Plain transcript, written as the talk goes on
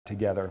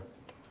together.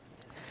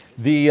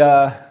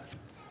 The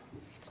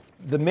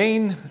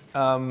main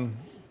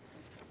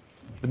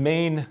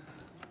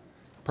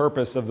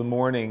purpose of the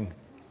morning,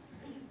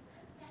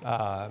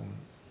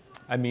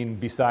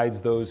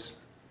 besides those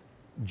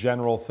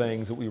general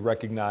things that we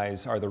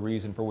recognize are the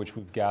reason for which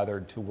we've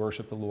gathered to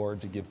worship the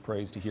Lord, to give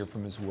praise, to hear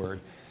from His Word,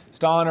 is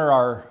to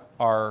honor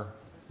our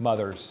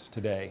mothers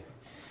today.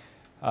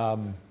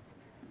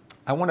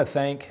 I want to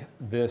thank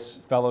this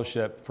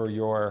fellowship for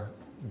your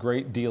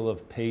great deal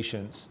of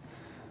patience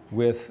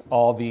with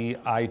all the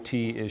IT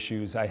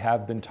issues. I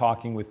have been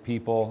talking with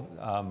people.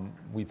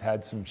 We've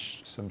had some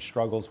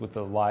struggles with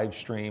the live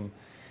stream.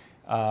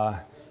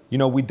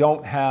 We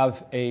don't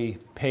have a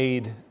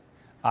paid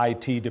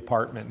IT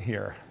department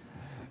here.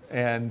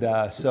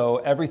 And so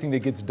everything that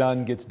gets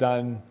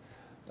done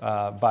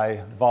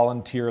by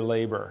volunteer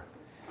labor.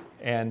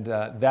 And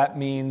that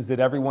means that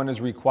everyone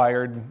is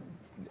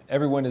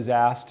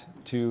asked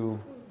to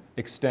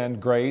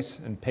extend grace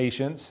and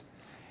patience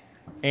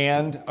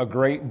and a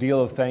great deal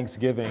of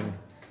thanksgiving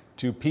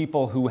to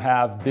people who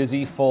have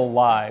busy, full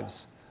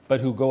lives,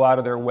 but who go out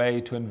of their way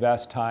to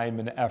invest time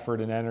and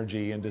effort and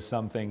energy into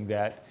something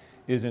that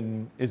is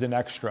an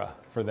extra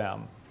for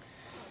them.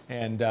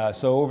 And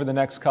so over the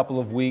next couple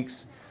of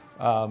weeks,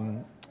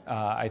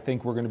 I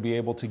think we're going to be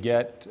able to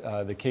get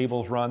the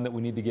cables run that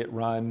we need to get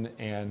run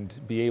and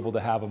be able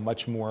to have a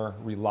much more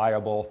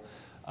reliable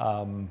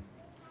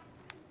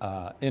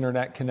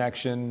internet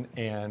connection,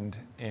 and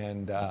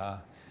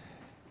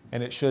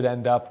it should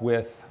end up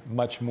with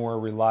much more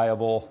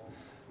reliable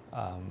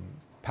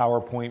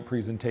PowerPoint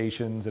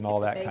presentations and all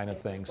that kind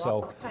of thing.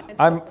 So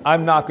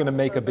I'm not going to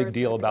make a big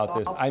deal about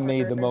this. I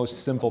made the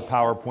most simple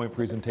PowerPoint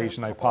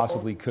presentation I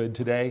possibly could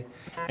today,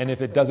 and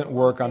if it doesn't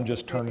work, I'm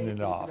just turning it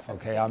off.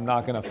 Okay, I'm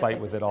not going to fight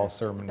with it all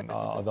sermon,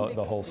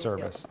 the whole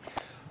service.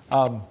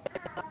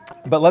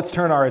 But let's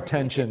turn our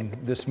attention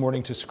this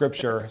morning to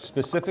Scripture,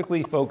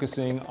 specifically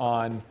focusing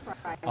on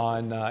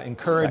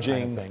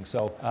encouraging things.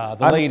 So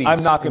the ladies,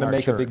 I'm not going to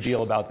make a big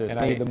deal about this.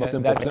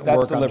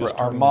 That's deliberate.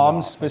 Our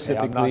moms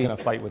specifically, I'm not going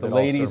to fight with the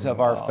ladies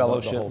of our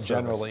fellowship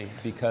generally,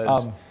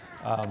 because.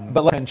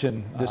 But let's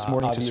attention this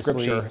morning to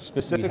Scripture,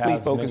 specifically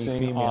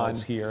focusing on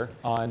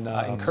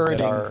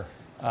encouraging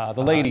the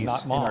ladies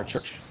in our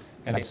church.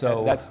 And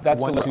so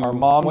that's our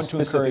moms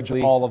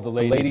specifically, all of the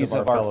ladies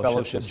of our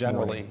fellowship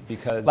generally,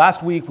 because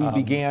last week we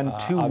began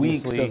 2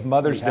 weeks of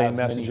Mother's Day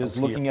messages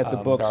looking at the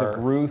books of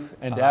Ruth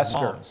and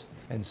Esther.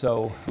 And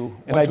so,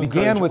 I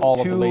began with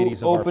two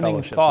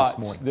opening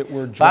thoughts that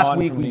were drawn last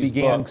week. We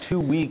began 2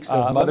 weeks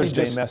of Mother's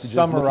Day messages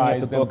looking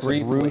at the books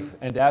of Ruth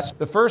and Esther.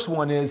 The first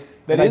one is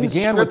that in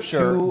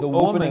Scripture, the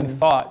opening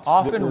thoughts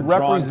often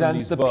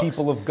represents the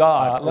people of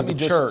God. Let me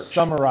just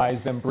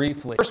summarize them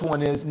briefly. The first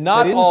one is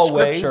not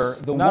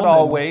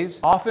always,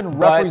 often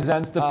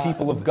represents the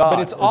people of God.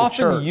 But it's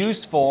often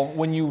useful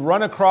when you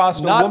run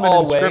across a woman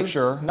in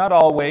Scripture, not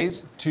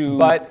always,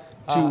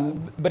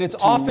 but it's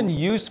often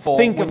useful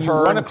when you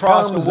run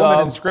across a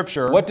woman in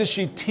Scripture. What does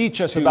she teach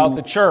us about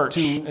the church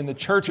and the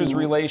church's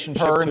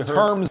relationship to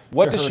her?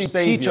 What does she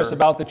teach us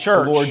about the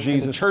church, Lord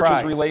Jesus Christ, the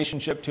church's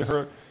relationship to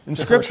her? In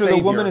Scripture, the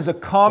woman is a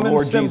common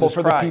symbol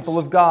for the people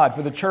of God,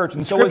 for the church.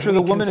 In Scripture, the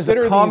woman is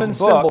a common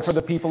symbol for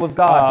the people of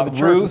God, for the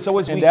church. So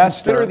as we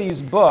consider these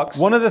books,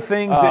 one of the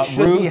things that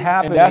should be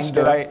happening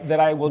that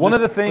I will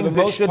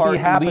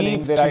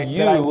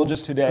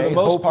just today, for the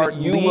most part,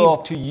 you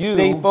will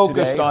stay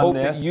focused on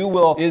this. You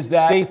will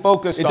stay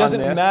focused on this. It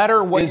doesn't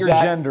matter what your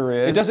gender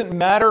is. It doesn't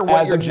matter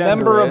what your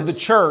gender is.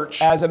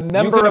 As a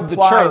member of the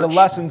church, the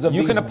lessons of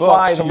these books, you can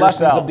apply the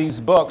lessons of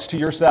these books to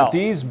yourself.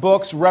 These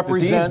books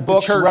represent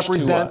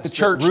the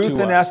church. Ruth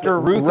and Esther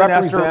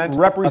represent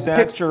a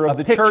picture of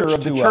the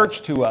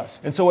church to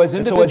us. And so as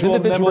individual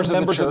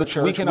members of the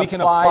church, we can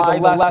apply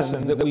the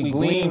lessons that we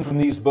glean from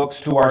these books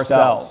to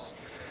ourselves.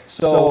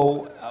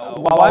 So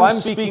while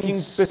I'm speaking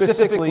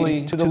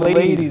specifically to the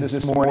ladies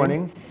this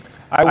morning,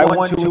 I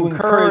want to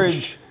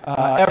encourage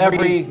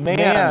every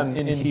man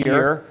in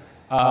here,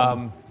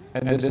 and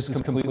this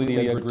is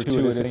completely a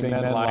gratuitous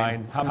amen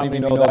line. How many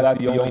know that's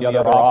the only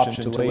other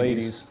option to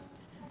ladies?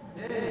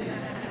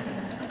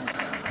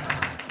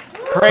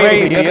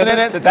 Crazy, isn't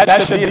it?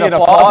 That should be an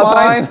applause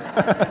line.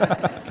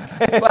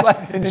 It's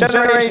like in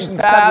generations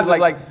past,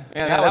 like,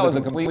 man, that was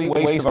a complete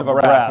waste of a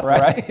breath,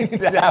 right?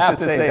 To have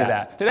to say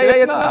that.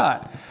 Today it's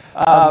not.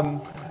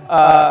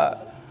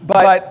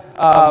 But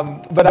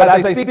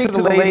as I speak to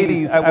the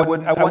ladies, I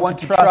want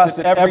to trust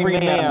that every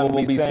man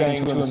will be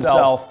saying to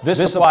himself,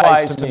 this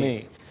applies to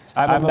me.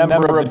 I'm a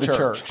member of the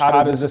church.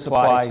 How does this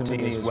apply to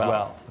me as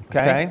well?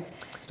 Okay?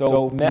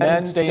 So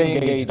men stay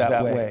engaged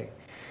that way.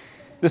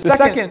 The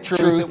second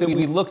truth that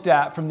we looked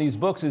at from these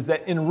books is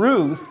that in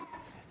Ruth,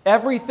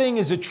 everything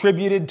is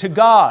attributed to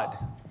God.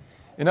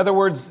 In other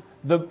words,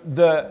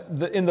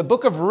 in the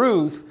book of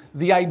Ruth,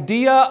 the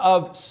idea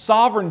of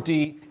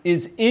sovereignty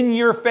is in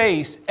your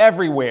face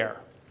everywhere.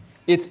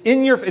 It's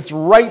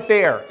right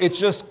there. It's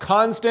just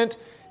constant.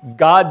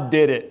 God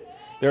did it.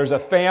 There's a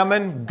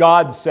famine,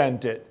 God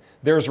sent it.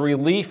 There's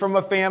relief from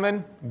a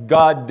famine,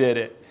 God did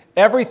it.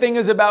 Everything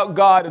is about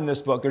God in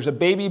this book. There's a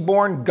baby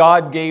born,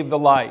 God gave the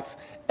life.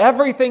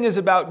 Everything is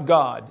about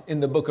God in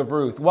the book of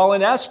Ruth. While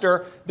in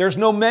Esther, there's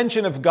no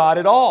mention of God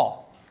at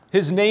all.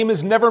 His name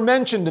is never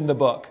mentioned in the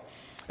book.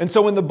 And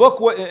so in the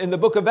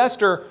book of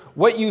Esther,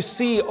 what you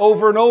see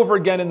over and over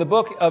again in the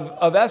book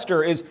of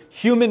Esther is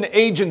human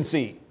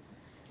agency.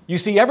 You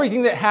see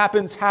everything that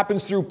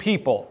happens through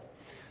people.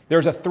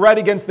 There's a threat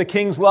against the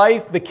king's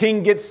life. The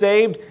king gets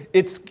saved.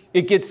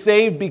 It gets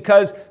saved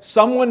because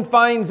someone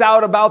finds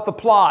out about the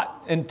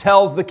plot and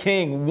tells the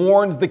king,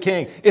 warns the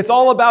king. It's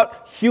all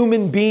about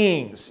human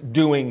beings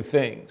doing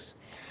things.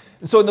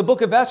 And so in the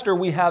book of Esther,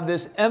 we have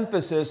this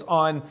emphasis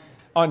on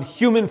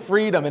human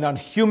freedom and on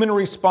human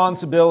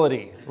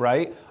responsibility,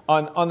 right?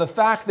 On the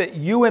fact that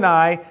you and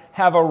I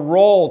have a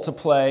role to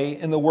play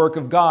in the work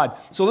of God.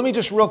 So let me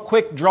just real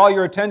quick draw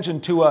your attention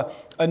to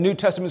a New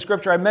Testament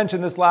scripture. I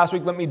mentioned this last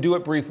week. Let me do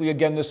it briefly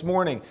again this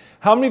morning.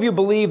 How many of you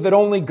believe that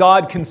only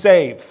God can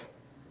save?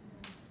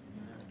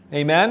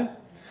 Amen?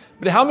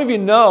 But how many of you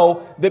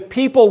know that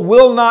people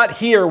will not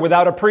hear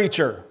without a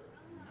preacher?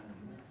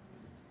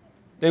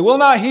 They will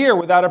not hear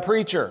without a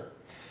preacher.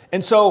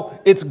 And so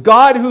it's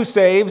God who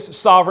saves,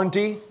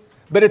 sovereignty,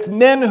 but it's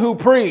men who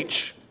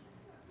preach.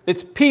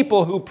 It's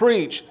people who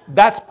preach.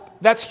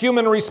 That's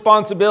human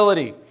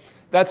responsibility.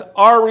 That's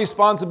our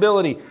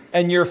responsibility.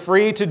 And you're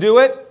free to do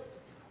it,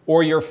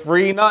 or you're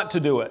free not to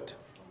do it,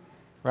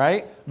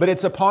 right? But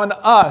it's upon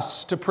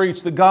us to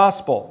preach the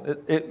gospel.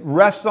 It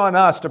rests on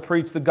us to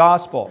preach the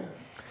gospel.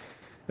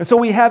 And so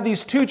we have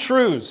these two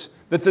truths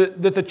that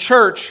the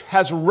church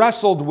has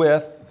wrestled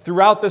with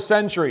throughout the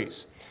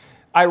centuries.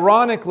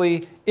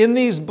 Ironically, in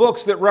these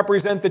books that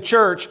represent the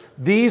church,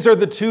 these are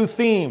the two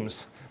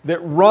themes that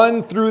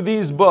run through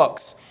these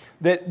books.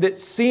 That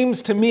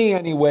seems to me,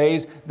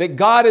 anyways, that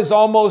God is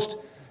almost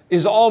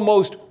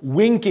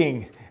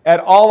winking at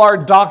all our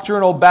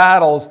doctrinal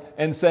battles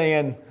and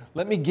saying,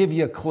 let me give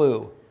you a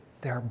clue.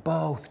 They're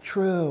both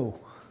true.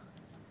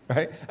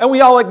 Right? And we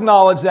all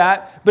acknowledge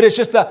that, but it's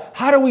just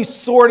how do we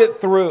sort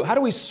it through? How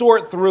do we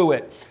sort through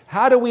it?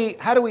 How do we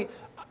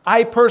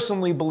I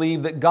personally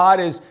believe that God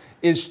is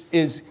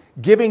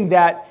giving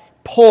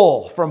that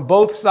pull from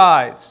both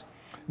sides,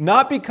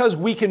 not because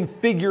we can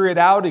figure it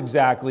out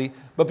exactly,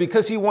 but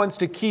because He wants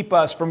to keep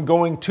us from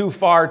going too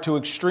far to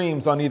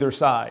extremes on either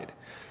side.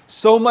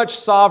 So much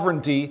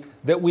sovereignty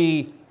that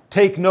we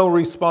take no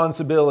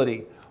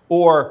responsibility,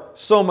 or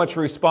so much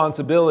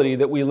responsibility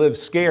that we live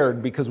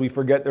scared because we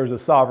forget there's a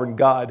sovereign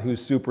God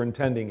who's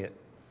superintending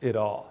it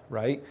all,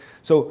 right?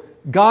 So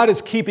God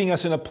is keeping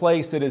us in a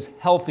place that is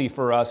healthy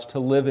for us to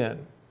live in.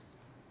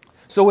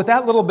 So with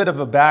that little bit of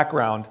a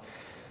background,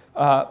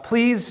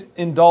 please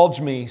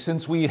indulge me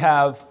since we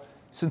have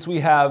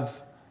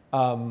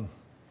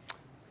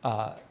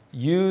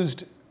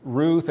used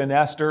Ruth and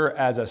Esther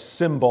as a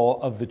symbol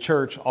of the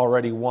church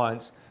already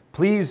once.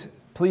 Please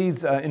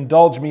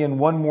indulge me in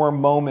one more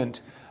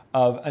moment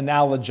of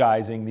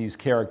analogizing these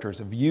characters,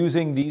 of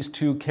using these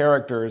two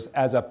characters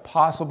as a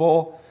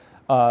possible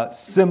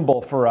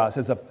symbol for us,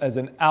 as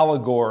an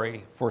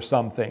allegory for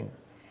something.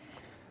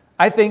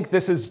 I think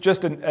this is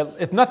just,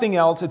 if nothing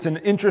else, it's an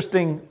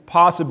interesting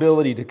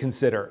possibility to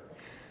consider.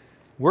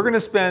 We're going to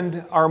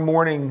spend our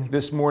morning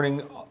this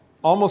morning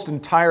almost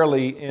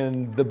entirely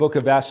in the book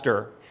of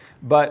Esther,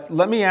 but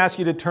let me ask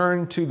you to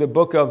turn to the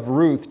book of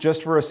Ruth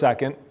just for a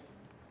second.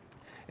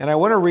 And I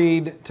want to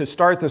read, to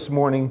start this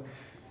morning,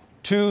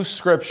 two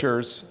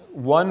scriptures,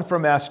 one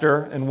from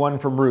Esther and one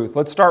from Ruth.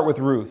 Let's start with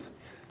Ruth.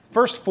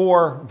 First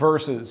 4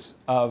 verses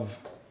of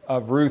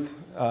Ruth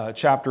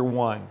chapter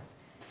 1.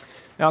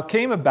 Now it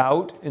came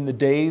about in the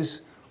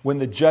days when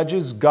the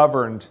judges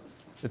governed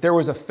that there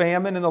was a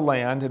famine in the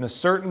land, and a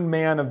certain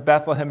man of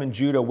Bethlehem in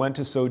Judah went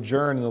to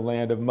sojourn in the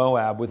land of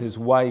Moab with his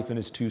wife and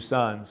his 2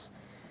 sons.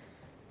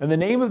 And the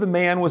name of the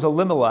man was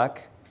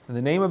Elimelech, and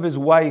the name of his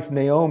wife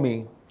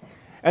Naomi.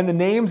 And the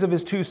names of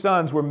his 2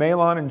 sons were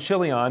Mahlon and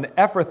Chilion,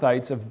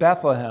 Ephrathites of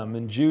Bethlehem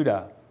in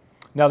Judah.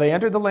 Now they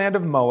entered the land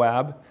of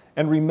Moab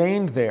and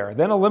remained there.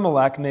 Then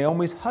Elimelech,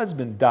 Naomi's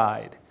husband,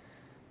 died,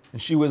 and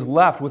she was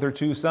left with her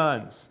 2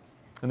 sons.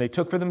 And they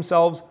took for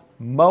themselves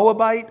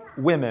Moabite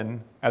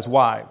women as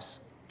wives.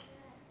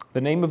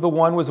 The name of the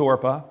one was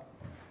Orpah,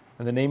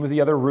 and the name of the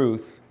other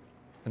Ruth,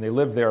 and they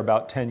lived there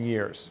about 10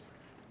 years.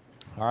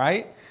 All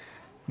right?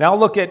 Now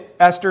look at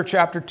Esther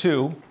chapter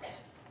 2.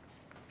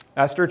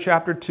 Esther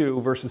chapter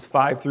 2, verses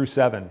 5 through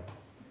 7.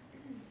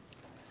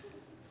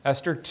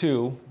 Esther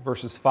 2,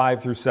 verses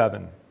 5 through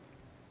 7.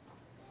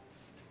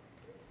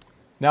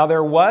 Now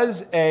there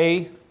was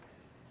a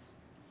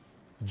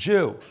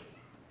Jew.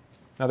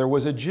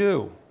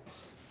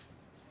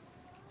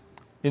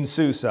 In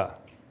Susa,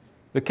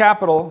 the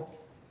capital,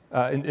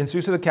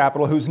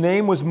 whose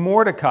name was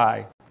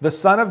Mordecai, the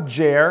son of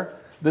Jair,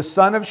 the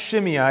son of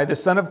Shimei, the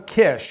son of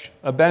Kish,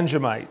 a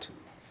Benjamite,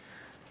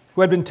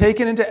 who had been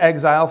taken into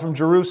exile from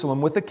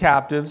Jerusalem with the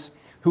captives,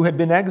 who had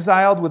been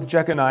exiled with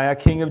Jeconiah,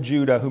 king of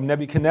Judah, whom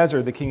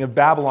Nebuchadnezzar, the king of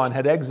Babylon,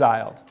 had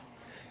exiled.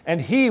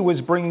 And he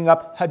was bringing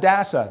up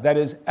Hadassah, that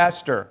is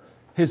Esther,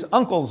 his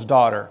uncle's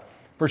daughter,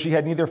 for she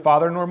had neither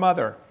father nor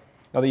mother.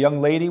 Now the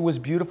young lady was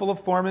beautiful of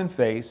form and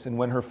face, and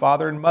when her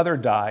father and mother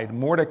died,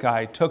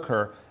 Mordecai took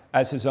her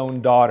as his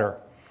own daughter.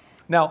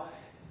 Now,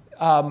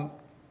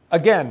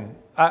 again,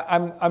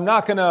 I'm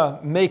not going to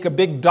make a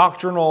big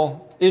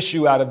doctrinal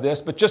issue out of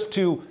this, but just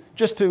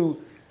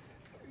to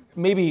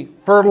maybe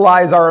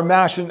fertilize our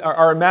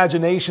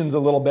imaginations a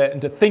little bit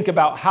and to think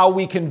about how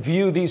we can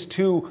view these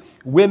two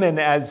women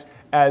as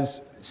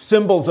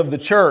symbols of the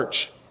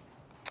church,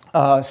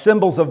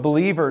 symbols of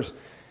believers.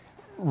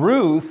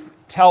 Ruth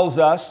tells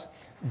us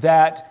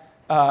that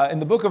in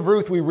the book of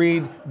Ruth we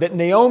read that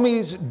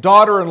Naomi's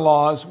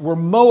daughter-in-laws were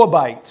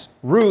Moabites.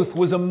 Ruth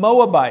was a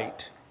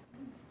Moabite.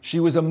 She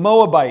was a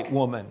Moabite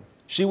woman.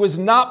 She was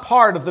not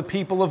part of the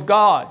people of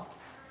God.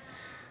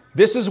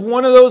 This is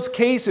one of those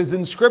cases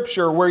in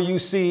Scripture where you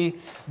see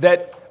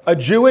that a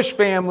Jewish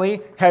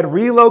family had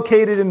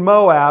relocated in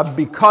Moab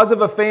because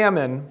of a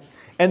famine,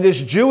 and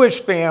this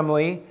Jewish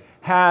family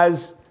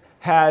has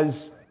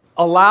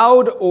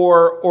allowed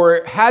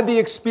or had the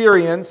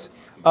experience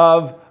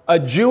of a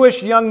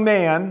Jewish young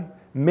man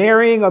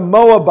marrying a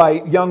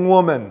Moabite young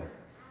woman,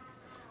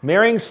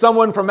 marrying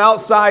someone from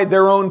outside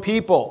their own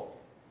people.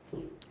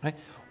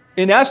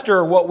 In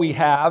Esther, what we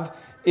have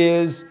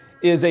is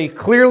a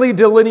clearly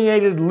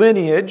delineated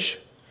lineage.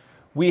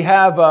 We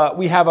have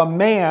a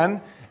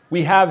man.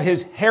 We have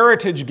his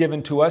heritage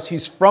given to us.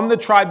 He's from the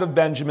tribe of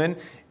Benjamin.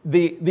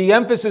 The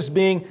emphasis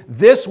being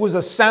this was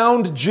a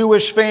sound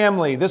Jewish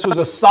family. This was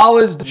a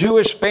solid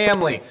Jewish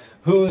family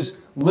whose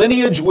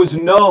lineage was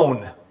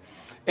known.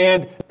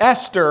 And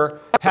Esther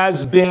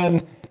has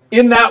been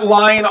in that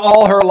line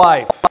all her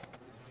life.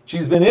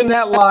 She's been in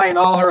that line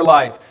all her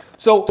life.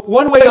 So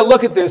one way to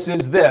look at this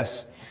is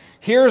this.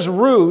 Here's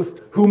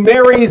Ruth, who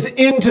marries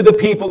into the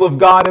people of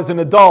God as an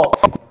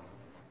adult.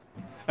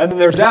 And then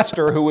there's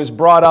Esther, who was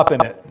brought up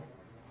in it.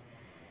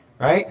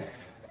 Right?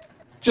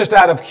 Just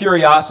out of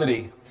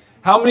curiosity,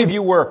 how many of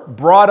you were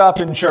brought up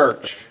in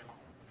church?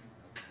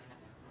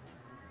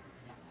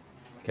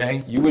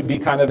 Okay, you would be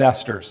kind of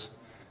Esther's.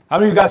 How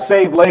many of you got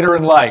saved later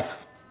in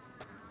life?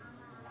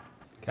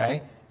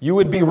 Okay, you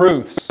would be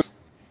Ruth's.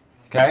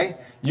 Okay,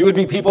 you would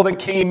be people that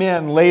came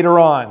in later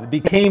on,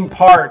 became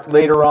part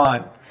later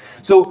on.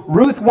 So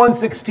Ruth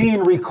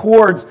 1:16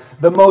 records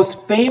the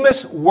most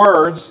famous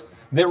words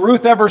that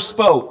Ruth ever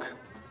spoke.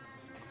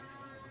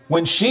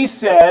 When she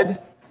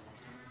said,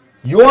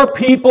 "Your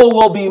people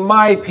will be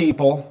my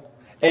people,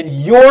 and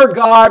your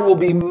God will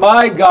be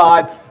my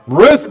God,"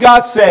 Ruth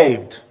got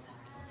saved.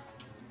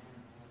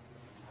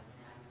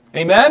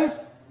 Amen?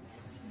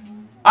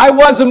 I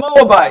was a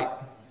Moabite.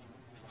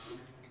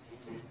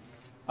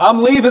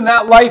 I'm leaving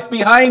that life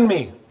behind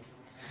me.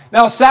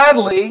 Now,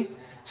 sadly,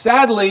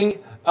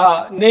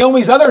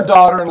 Naomi's other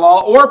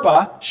daughter-in-law,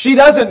 Orpah, she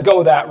doesn't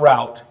go that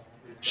route.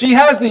 She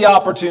has the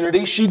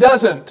opportunity. She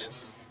doesn't.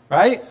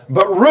 Right?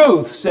 But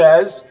Ruth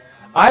says,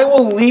 I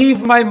will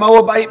leave my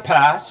Moabite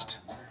past.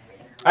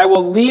 I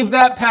will leave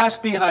that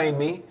past behind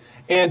me.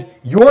 And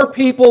your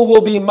people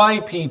will be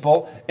my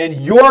people, and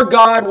your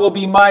God will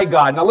be my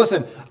God. Now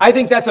listen, I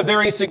think that's a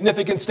very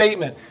significant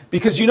statement.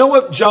 Because you know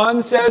what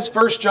John says?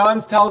 1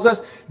 John tells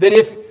us that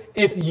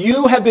if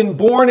you have been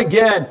born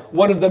again,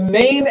 one of the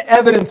main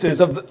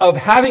evidences of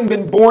having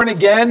been born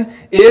again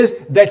is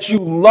that you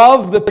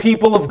love the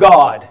people of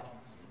God.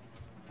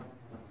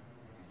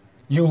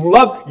 You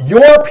love,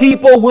 your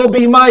people will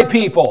be my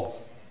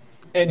people,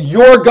 and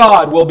your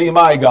God will be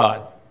my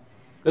God.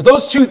 That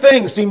those two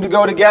things seem to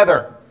go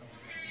together.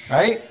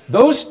 Right?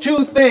 Those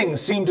two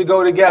things seem to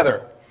go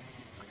together.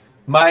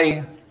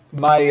 My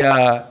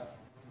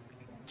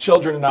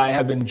children and I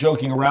have been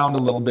joking around a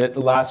little bit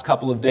the last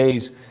couple of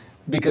days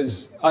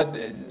because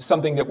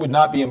something that would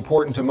not be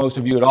important to most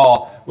of you at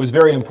all was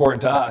very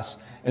important to us.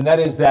 And that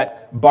is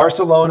that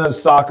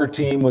Barcelona's soccer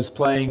team was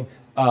playing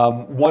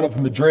one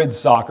of Madrid's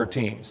soccer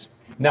teams.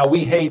 Now,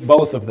 we hate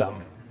both of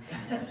them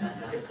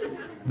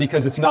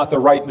because it's not the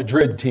right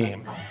Madrid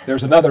team.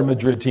 There's another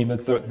Madrid team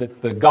that's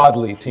the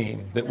godly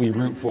team that we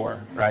root for,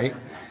 right?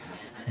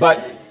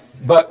 But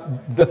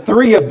the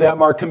three of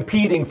them are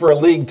competing for a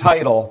league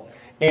title,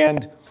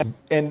 and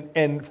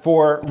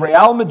for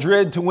Real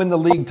Madrid to win the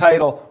league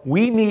title,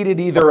 we needed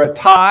either a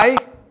tie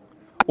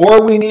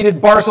or we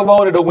needed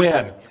Barcelona to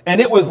win.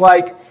 And it was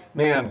like,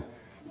 man,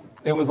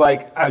 I was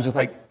just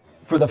like,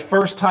 for the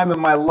first time in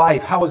my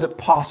life, how is it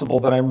possible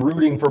that I'm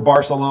rooting for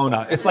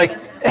Barcelona? It's like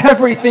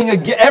everything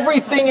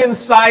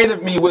inside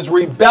of me was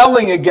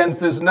rebelling against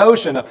this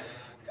notion of,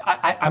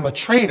 I'm a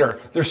traitor.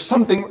 There's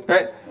something,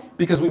 right?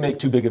 Because we make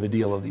too big of a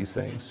deal of these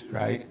things,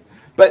 right?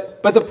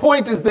 But the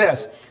point is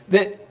this,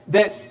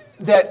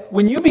 that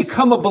when you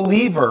become a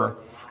believer,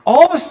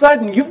 all of a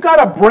sudden you've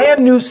got a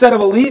brand new set of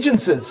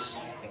allegiances.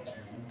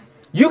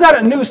 You got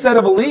a new set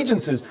of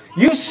allegiances.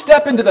 You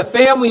step into the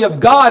family of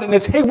God and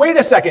it's, hey, wait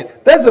a second.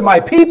 Those are my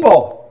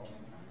people.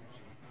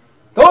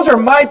 Those are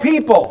my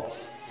people.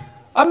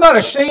 I'm not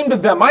ashamed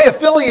of them. I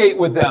affiliate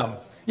with them.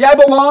 Yeah, I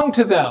belong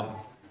to them,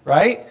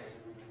 right?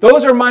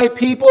 Those are my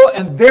people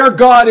and their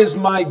God is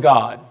my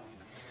God.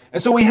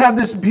 And so we have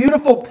this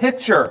beautiful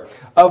picture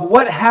of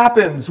what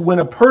happens when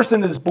a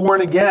person is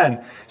born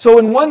again. So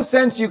in one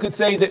sense, you could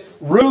say that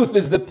Ruth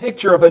is the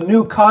picture of a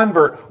new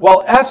convert,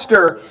 while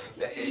Esther,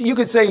 you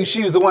could say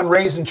she was the one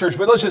raised in church,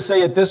 but let's just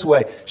say it this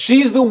way.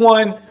 She's the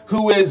one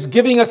who is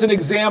giving us an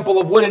example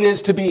of what it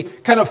is to be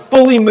kind of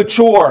fully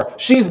mature.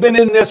 She's been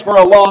in this for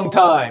a long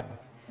time.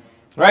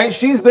 Right?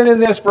 She's been in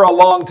this for a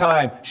long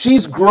time.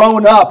 She's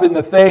grown up in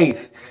the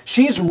faith.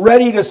 She's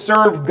ready to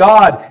serve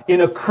God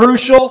in a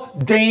crucial,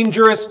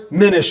 dangerous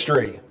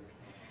ministry.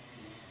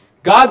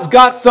 God's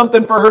got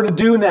something for her to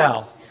do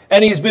now,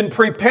 and He's been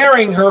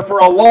preparing her for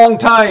a long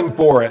time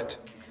for it.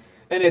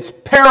 And it's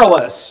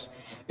perilous.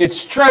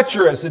 It's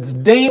treacherous. It's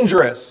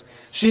dangerous.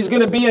 She's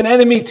going to be in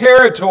enemy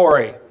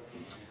territory.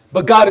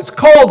 But God has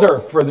called her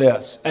for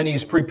this, and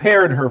He's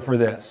prepared her for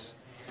this.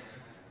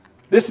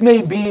 This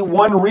may be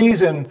one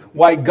reason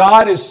why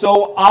God is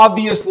so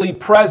obviously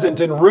present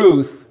in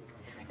Ruth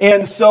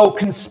and so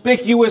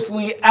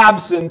conspicuously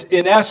absent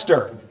in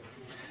Esther.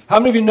 How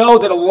many of you know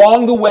that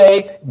along the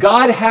way,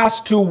 God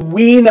has to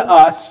wean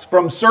us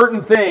from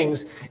certain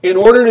things in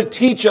order to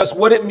teach us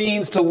what it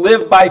means to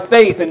live by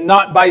faith and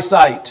not by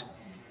sight?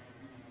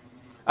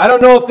 I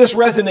don't know if this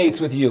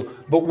resonates with you,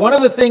 but one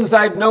of the things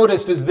I've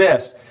noticed is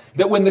this,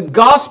 that when the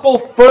gospel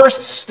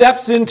first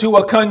steps into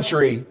a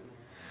country,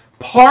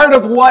 part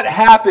of what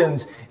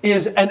happens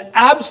is an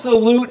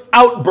absolute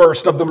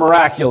outburst of the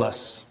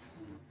miraculous,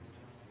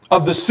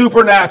 of the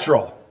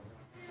supernatural.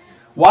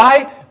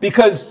 Why?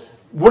 Because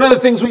one of the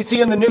things we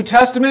see in the New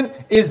Testament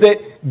is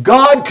that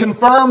God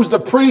confirms the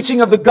preaching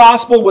of the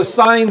gospel with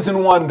signs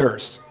and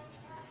wonders.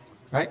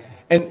 Right?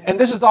 And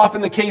this is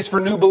often the case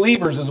for new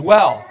believers as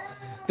well.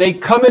 They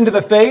come into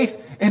the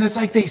faith and it's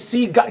like they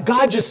see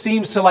God just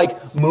seems to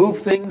like move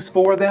things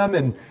for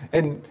them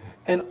and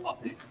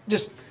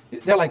just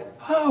they're like,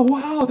 oh,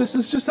 wow, this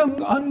is just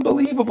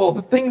unbelievable,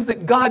 the things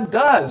that God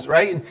does,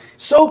 right? And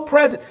so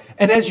present.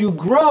 And as you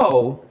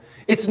grow,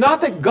 it's not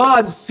that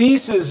God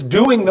ceases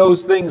doing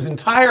those things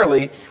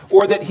entirely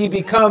or that He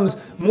becomes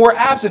more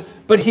absent,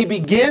 but He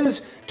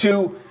begins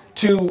to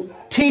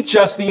teach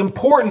us the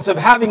importance of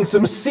having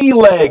some sea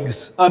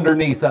legs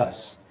underneath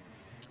us,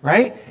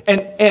 right?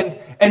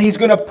 And He's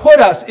going to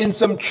put us in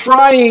some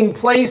trying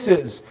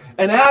places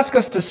and ask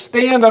us to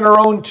stand on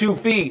our own 2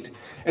 feet.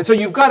 And so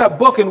you've got a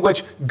book in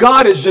which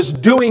God is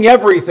just doing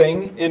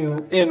everything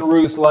in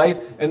Ruth's life.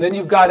 And then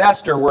you've got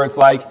Esther where it's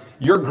like,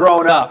 you're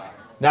grown up.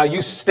 Now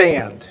you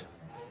stand.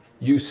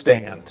 You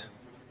stand.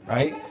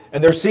 Right?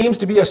 And there seems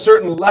to be a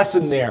certain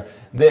lesson there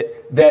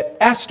that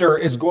Esther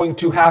is going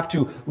to have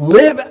to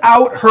live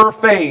out her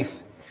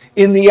faith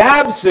in the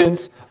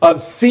absence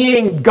of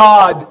seeing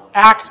God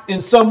act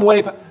in some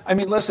way. I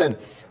mean, listen,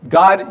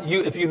 God,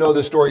 if you know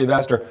the story of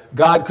Esther,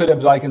 God could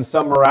have, like in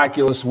some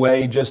miraculous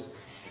way, just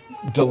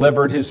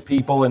delivered His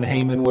people and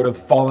Haman would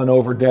have fallen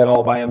over dead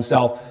all by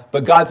himself.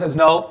 But God says,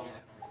 no,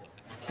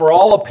 for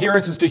all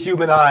appearances to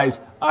human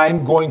eyes,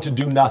 I'm going to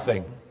do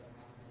nothing.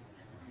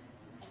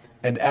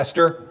 And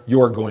Esther,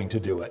 you're going to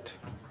do it.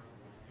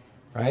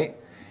 Right?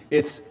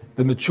 It's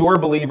the mature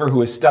believer who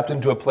has stepped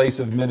into a place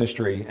of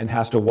ministry and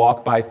has to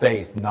walk by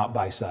faith, not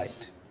by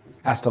sight.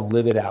 Has to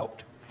live it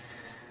out.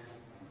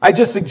 I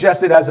just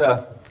suggest it as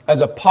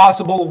a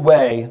possible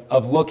way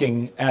of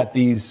looking at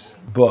these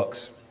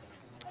books.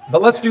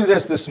 But let's do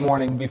this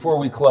morning before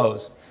we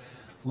close.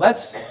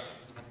 Let's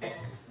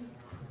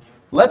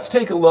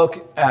take a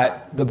look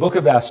at the book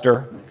of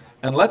Esther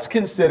and let's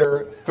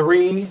consider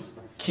 3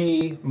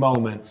 key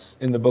moments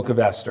in the book of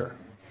Esther.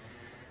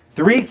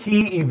 3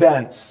 key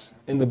events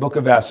in the book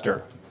of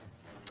Esther.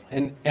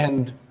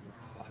 And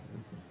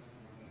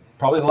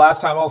probably the last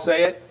time I'll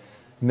say it,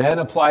 men,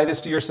 apply this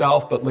to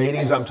yourself, but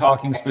ladies, I'm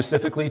talking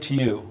specifically to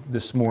you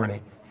this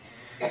morning.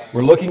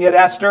 We're looking at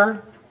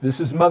Esther. This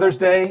is Mother's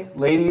Day.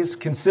 Ladies,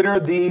 consider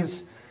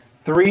these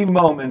 3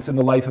 moments in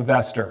the life of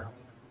Esther.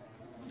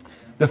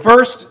 The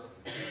first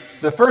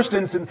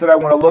instance that I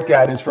want to look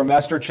at is from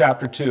Esther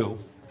chapter 2.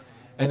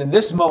 And in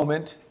this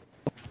moment,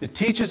 it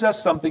teaches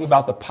us something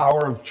about the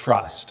power of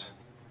trust.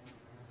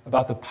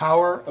 About the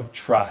power of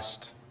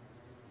trust.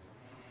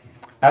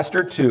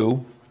 Esther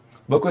 2,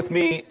 look with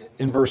me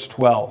in verse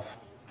 12.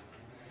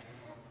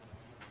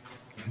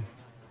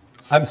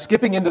 I'm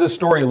skipping into the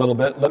story a little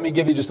bit. Let me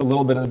give you just a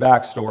little bit of the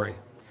backstory.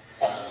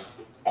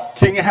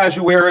 King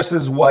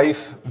Ahasuerus'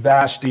 wife,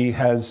 Vashti,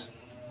 has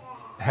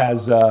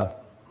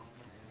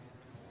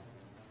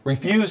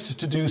refused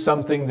to do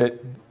something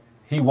that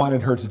he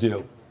wanted her to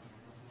do.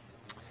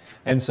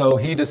 And so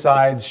he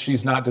decides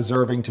she's not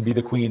deserving to be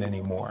the queen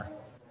anymore.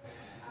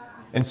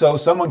 And so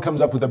someone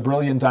comes up with a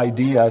brilliant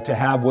idea to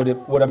have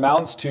what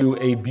amounts to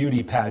a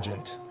beauty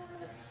pageant.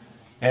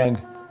 And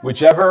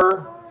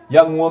whichever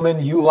young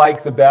woman you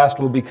like the best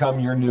will become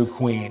your new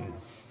queen.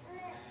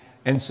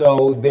 And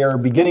so they're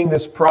beginning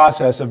this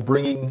process of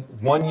bringing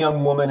one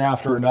young woman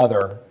after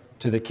another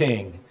to the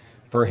king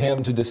for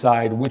him to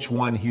decide which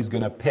one he's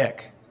going to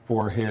pick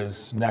for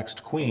his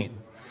next queen.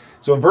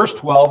 So in verse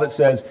 12 it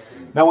says,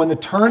 "Now when the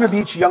turn of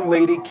each young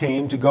lady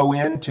came to go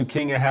in to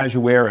King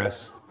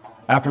Ahasuerus,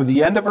 After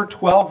the end of her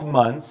 12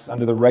 months,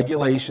 under the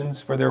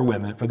regulations for the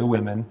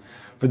women,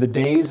 for the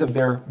days of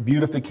their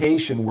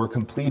beautification were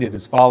completed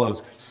as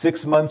follows: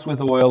 6 months with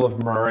oil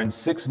of myrrh and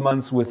 6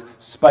 months with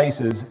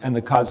spices and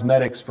the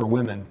cosmetics for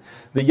women.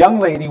 The young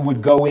lady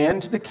would go in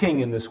to the king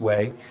in this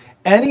way.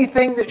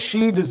 Anything that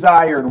she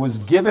desired was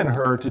given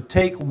her to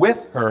take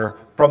with her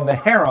from the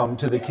harem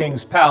to the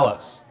king's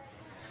palace.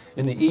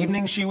 In the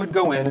evening she would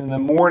go in the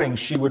morning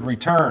she would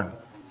return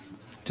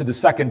to the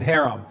second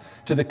harem,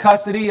 to the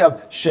custody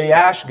of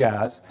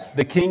Shaashgaz,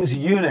 the king's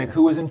eunuch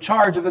who was in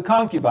charge of the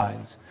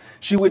concubines.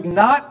 She would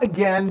not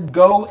again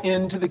go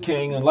in to the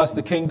king unless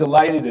the king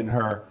delighted in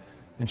her,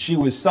 and she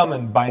was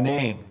summoned by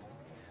name.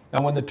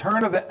 Now when the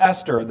turn of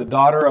Esther, the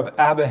daughter of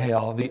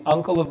Abihail, the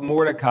uncle of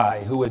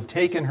Mordecai, who had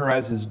taken her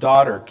as his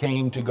daughter,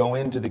 came to go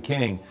in to the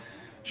king,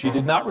 she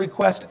did not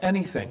request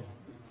anything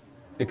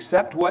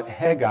except what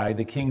Hegai,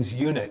 the king's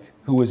eunuch,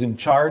 who was in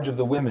charge of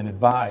the women,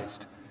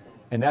 advised.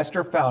 And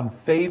Esther found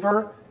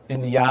favor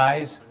in the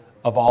eyes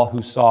of all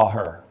who saw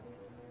her.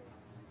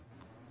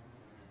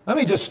 Let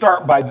me just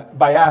start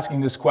by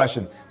asking this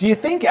question. Do you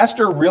think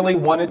Esther really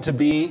wanted to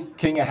be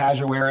King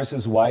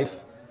Ahasuerus' wife?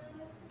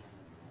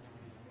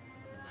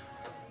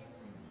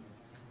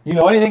 You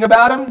know anything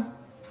about him?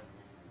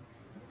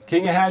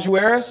 King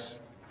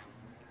Ahasuerus?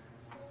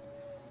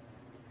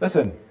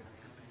 Listen,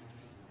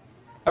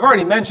 I've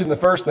already mentioned the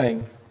first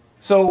thing.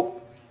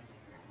 So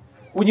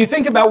when you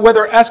think about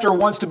whether Esther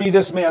wants to be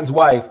this man's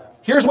wife,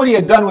 here's what he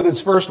had done with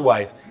his first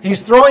wife.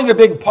 He's throwing a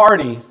big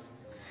party,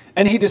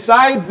 and he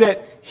decides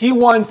that he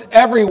wants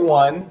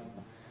everyone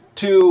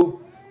to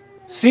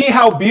see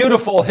how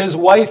beautiful his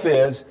wife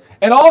is,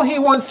 and all he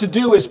wants to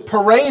do is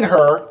parade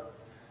her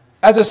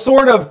as a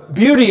sort of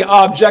beauty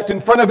object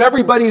in front of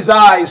everybody's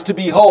eyes to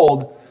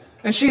behold.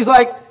 And she's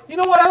like, you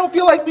know what, I don't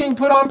feel like being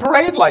put on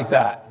parade like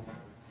that,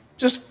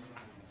 just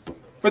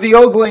for the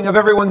ogling of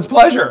everyone's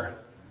pleasure.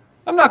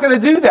 I'm not going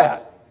to do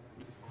that.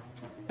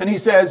 And he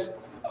says,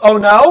 oh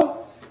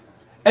no?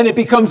 And it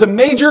becomes a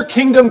major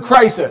kingdom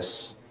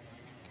crisis.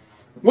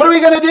 What are we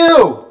going to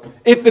do?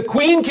 If the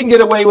queen can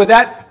get away with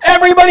that,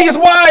 everybody's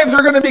wives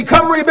are going to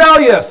become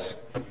rebellious.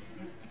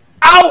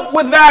 Out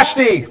with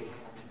Vashti.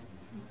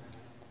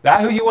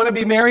 That who you want to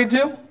be married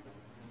to?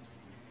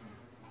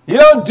 You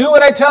don't do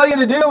what I tell you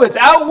to do. It's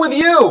out with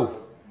you.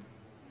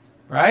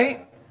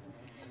 Right?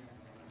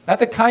 That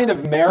the kind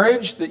of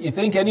marriage that you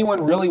think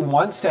anyone really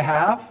wants to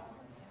have?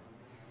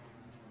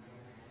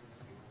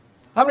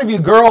 How many of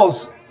you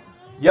girls,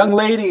 young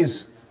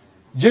ladies,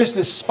 just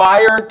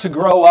aspire to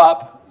grow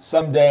up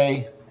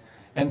someday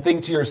and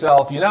think to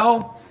yourself, you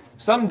know,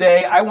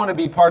 someday I want to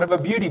be part of a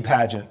beauty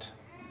pageant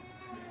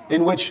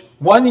in which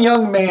one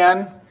young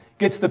man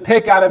gets the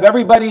pick out of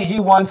everybody he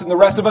wants and the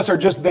rest of us are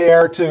just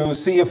there to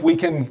see if we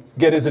can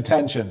get his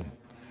attention.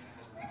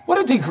 What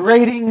a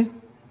degrading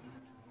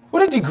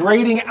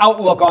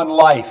outlook on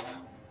life.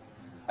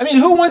 I mean,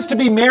 who wants to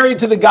be married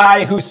to the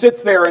guy who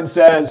sits there and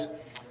says,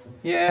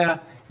 yeah,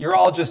 you're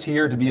all just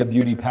here to be a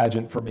beauty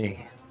pageant for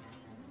me,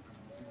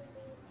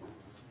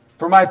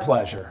 for my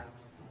pleasure.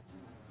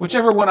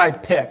 Whichever one I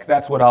pick,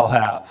 that's what I'll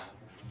have.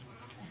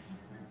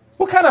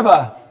 What kind of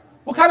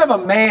a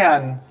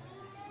man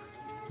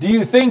do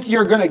you think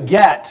you're going to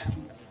get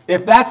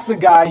if that's the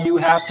guy you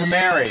have to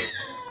marry?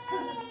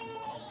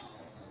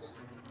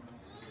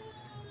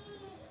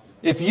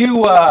 If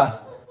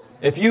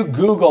you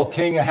Google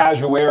King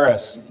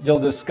Ahasuerus, you'll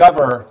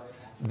discover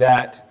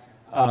that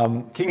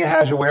King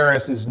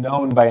Ahasuerus is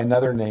known by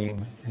another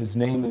name. His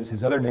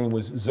other name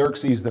was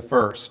Xerxes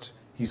I.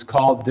 He's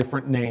called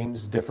different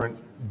names,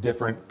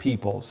 different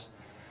peoples.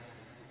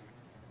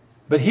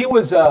 But he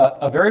was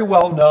a very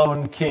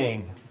well-known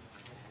king.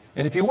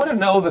 And if you want to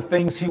know the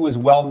things he was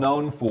well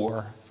known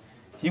for,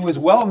 he was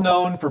well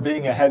known for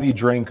being a heavy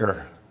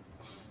drinker.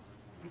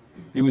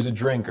 He was a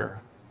drinker.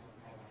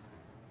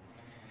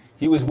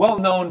 He was well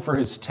known for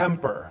his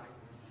temper.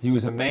 He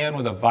was a man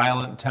with a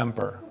violent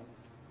temper.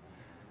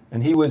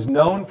 And he was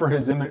known for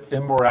his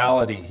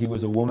immorality. He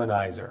was a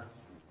womanizer.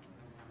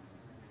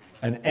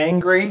 An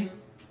angry,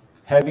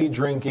 heavy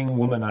drinking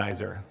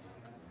womanizer.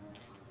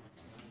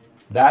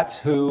 That's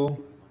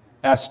who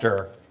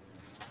Esther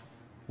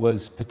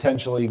was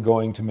potentially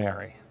going to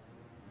marry.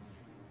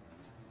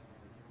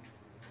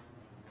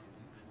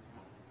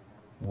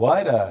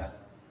 What a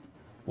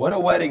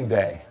wedding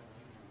day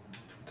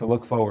to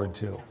look forward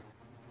to.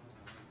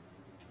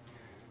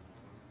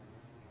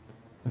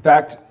 In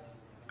fact,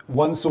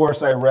 one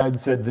source I read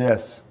said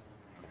this: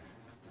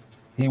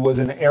 he was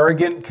an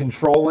arrogant,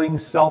 controlling,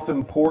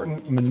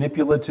 self-important,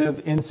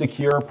 manipulative,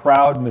 insecure,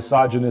 proud,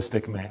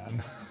 misogynistic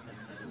man.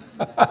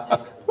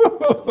 How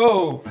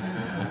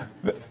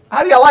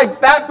do you like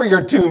that for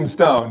your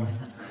tombstone?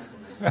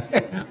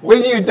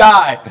 When you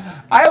die.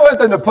 I want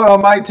them to put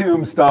on my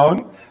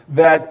tombstone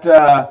that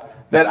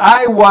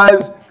I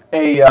was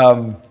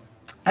an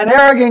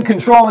arrogant,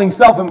 controlling,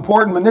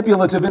 self-important,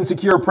 manipulative,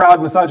 insecure,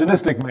 proud,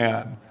 misogynistic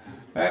man.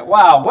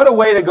 Wow, what a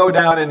way to go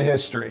down in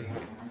history.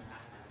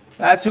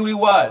 That's who he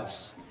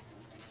was.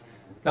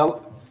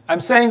 Now, I'm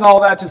saying all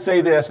that to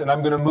say this, and I'm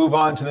going to move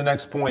on to the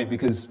next point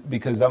because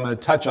I'm going to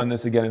touch on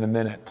this again in a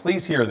minute.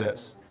 Please hear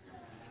this.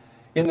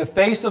 In the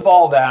face of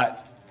all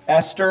that,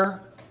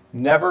 Esther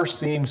never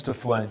seems to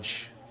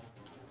flinch.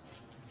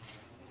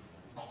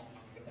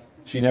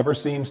 She never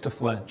seems to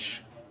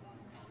flinch.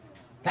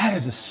 That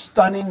is a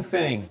stunning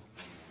thing.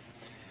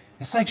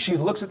 It's like she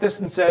looks at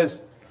this and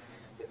says,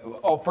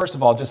 oh, first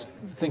of all, just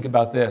think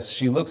about this.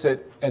 She looks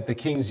at the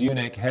king's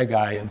eunuch,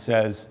 Hegai, and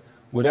says,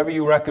 whatever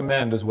you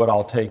recommend is what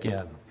I'll take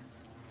in.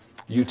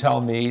 You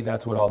tell me,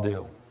 that's what I'll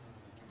do.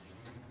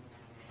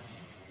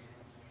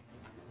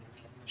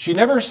 She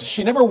never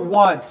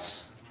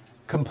once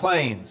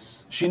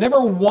complains. She never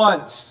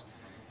once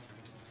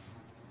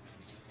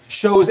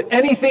shows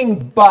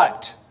anything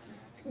but,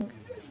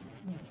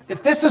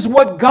 if this is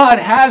what God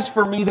has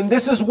for me, then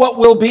this is what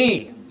will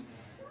be.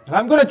 And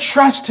I'm going to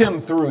trust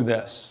him through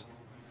this.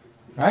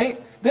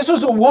 Right? This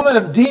was a woman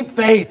of deep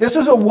faith. This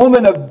was a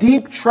woman of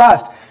deep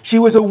trust. She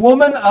was a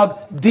woman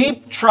of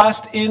deep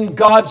trust in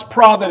God's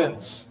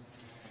providence.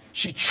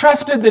 She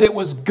trusted that it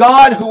was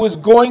God who was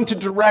going to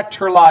direct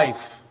her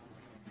life.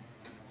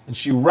 And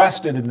she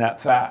rested in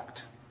that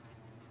fact.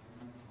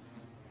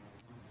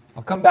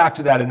 I'll come back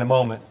to that in a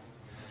moment.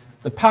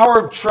 The power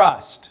of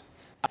trust.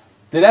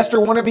 Did Esther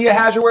want to be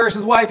Ahasuerus'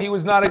 wife? He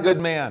was not a good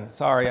man.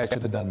 Sorry, I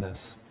should have done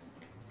this.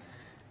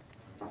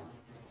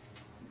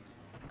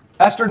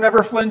 Esther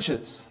never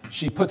flinches.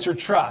 She puts her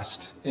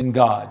trust in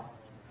God.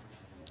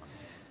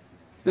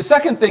 The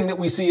second thing that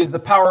we see is the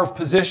power of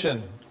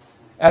position.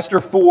 Esther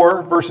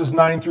 4, verses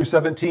 9 through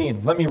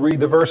 17. Let me read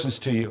the verses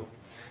to you.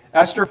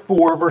 Esther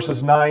 4,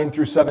 verses 9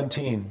 through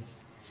 17.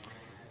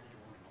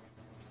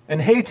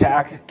 And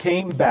Hathach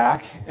came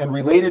back and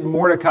related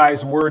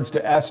Mordecai's words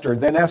to Esther.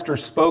 Then Esther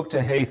spoke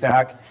to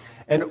Hathach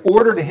and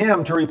ordered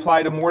him to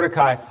reply to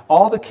Mordecai,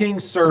 all the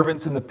king's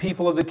servants and the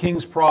people of the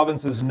king's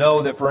provinces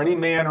know that for any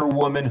man or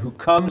woman who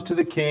comes to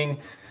the king,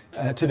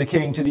 to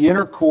the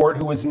inner court,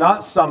 who is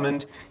not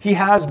summoned, he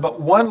has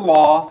but one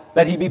law,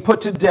 that he be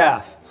put to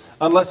death,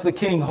 unless the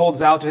king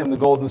holds out to him the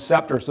golden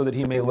scepter so that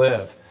he may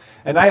live.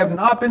 And I have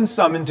not been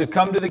summoned to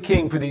come to the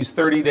king for these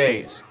 30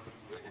 days.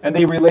 And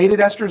they related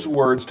Esther's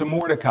words to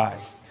Mordecai.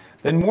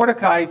 Then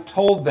Mordecai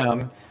told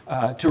them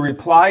to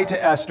reply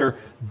to Esther,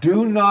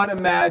 do not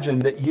imagine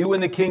that you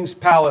in the king's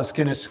palace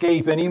can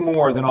escape any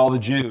more than all the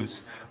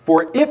Jews.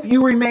 For if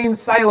you remain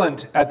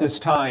silent at this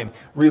time,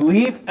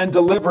 relief and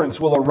deliverance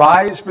will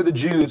arise for the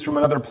Jews from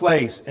another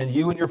place, and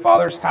you and your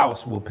father's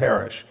house will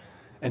perish.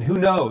 And who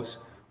knows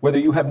whether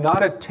you have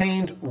not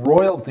attained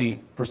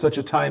royalty for such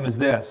a time as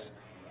this.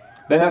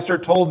 Then Esther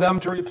told them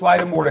to reply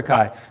to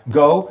Mordecai,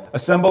 go,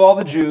 assemble all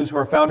the Jews who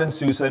are found in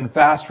Susa and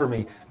fast for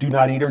me. Do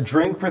not eat or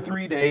drink for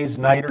 3 days,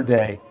 night or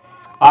day.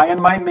 I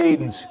and my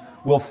maidens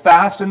will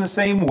fast in the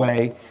same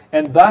way,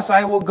 and thus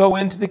I will go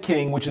into the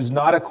king, which is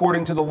not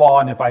according to the law,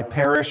 and if I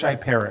perish, I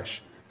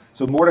perish.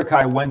 So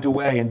Mordecai went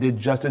away and did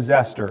just as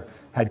Esther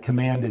had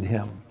commanded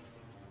him.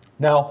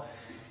 Now,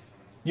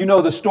 you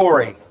know the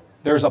story.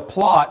 There's a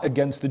plot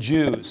against the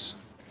Jews.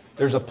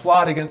 There's a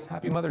plot against,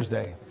 Happy Mother's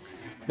Day.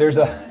 There's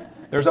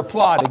a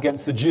plot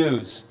against the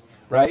Jews,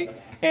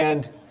 right?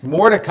 And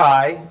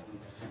Mordecai,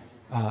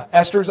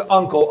 Esther's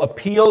uncle,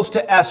 appeals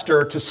to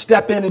Esther to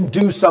step in and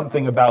do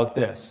something about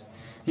this.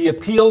 He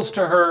appeals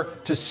to her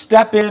to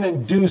step in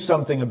and do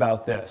something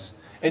about this.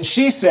 And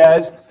she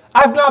says,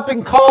 I've not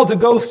been called to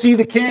go see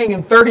the king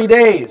in 30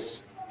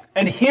 days.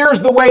 And here's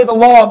the way the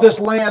law of this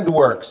land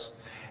works.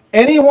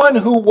 Anyone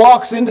who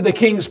walks into the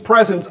king's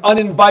presence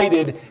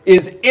uninvited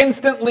is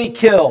instantly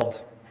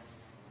killed.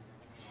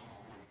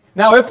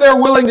 Now, if they're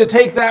willing to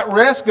take that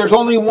risk, there's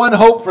only one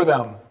hope for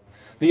them.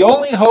 The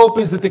only hope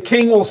is that the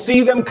king will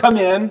see them come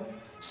in,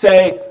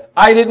 say,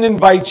 I didn't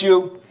invite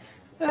you,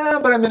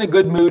 but I'm in a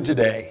good mood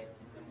today.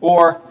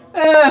 Or,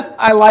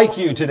 I like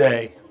you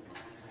today.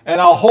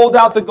 And I'll hold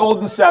out the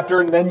golden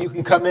scepter, and then you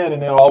can come in,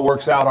 and it all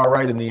works out all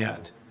right in the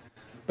end.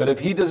 But if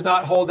he does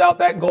not hold out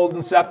that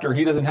golden scepter,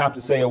 he doesn't have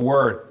to say a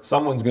word.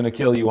 Someone's going to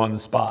kill you on the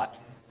spot.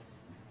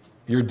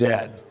 You're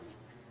dead.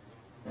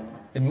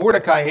 And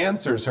Mordecai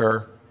answers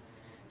her,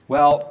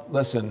 well,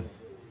 listen,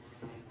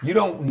 you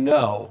don't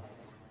know,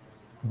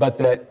 but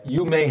that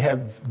you may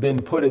have been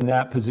put in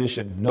that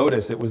position.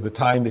 Notice it was the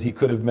time that he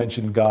could have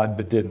mentioned God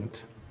but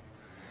didn't.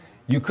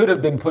 You could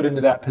have been put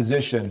into that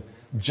position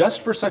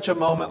just for such a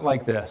moment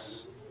like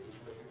this.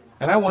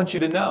 And I want you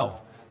to know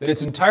that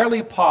it's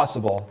entirely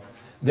possible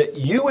that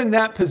you in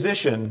that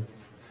position,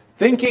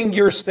 thinking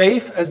you're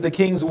safe as the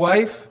king's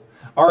wife,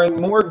 are in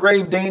more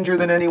grave danger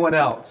than anyone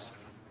else.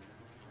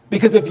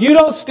 Because if you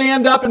don't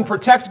stand up and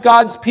protect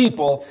God's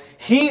people,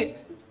 he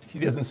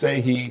doesn't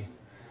say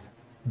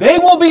they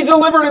will be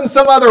delivered in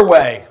some other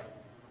way.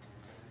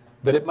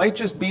 But it might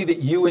just be that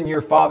you and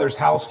your father's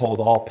household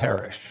all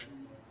perish.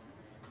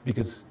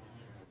 Because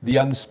the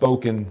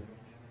unspoken,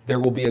 there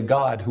will be a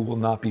God who will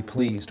not be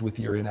pleased with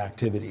your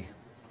inactivity.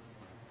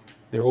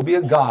 There will be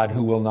a God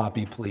who will not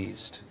be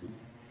pleased.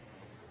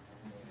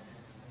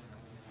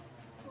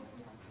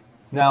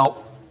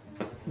 Now,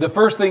 the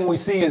first thing we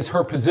see is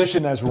her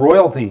position as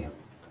royalty.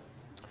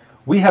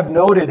 We have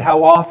noted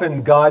how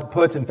often God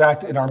puts, in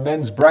fact, in our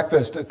men's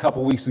breakfast a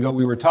couple weeks ago,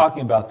 we were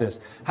talking about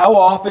this, how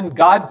often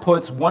God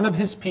puts one of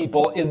his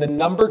people in the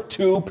number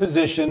 2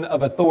 position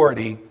of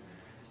authority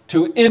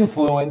to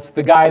influence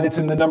the guy that's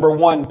in the number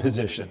 1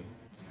 position.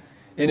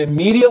 And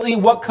immediately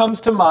what comes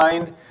to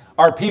mind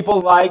are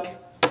people like,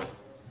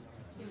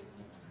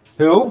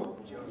 who?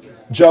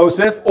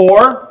 Joseph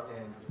or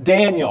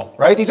Daniel,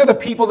 right? These are the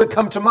people that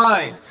come to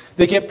mind.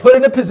 They get put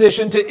in a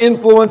position to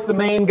influence the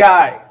main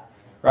guy.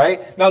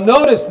 Right? Now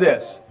notice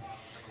this.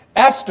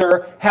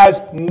 Esther has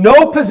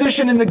no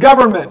position in the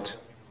government,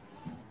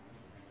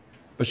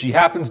 but she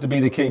happens to be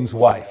the king's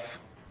wife.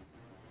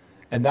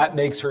 And that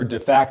makes her de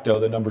facto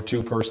the number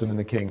 2 person in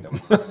the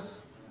kingdom.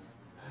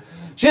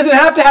 She doesn't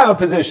have to have a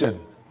position.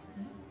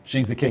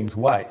 She's the king's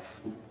wife.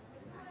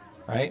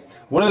 Right?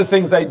 One of the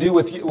things I do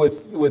with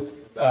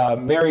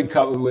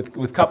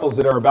couples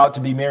that are about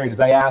to be married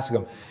is I ask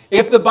them,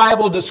 if the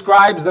Bible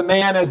describes the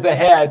man as the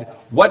head,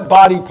 what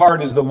body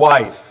part is the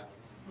wife?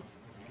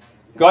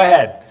 Go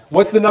ahead.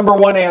 What's the number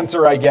 1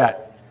 answer I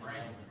get?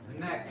 The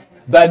neck.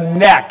 The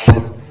neck.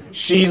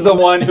 She's the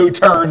one who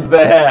turns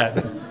the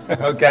head.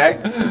 Okay?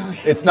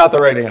 It's not the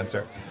right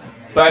answer.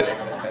 But,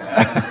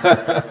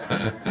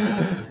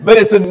 but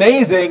it's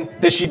amazing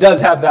that she does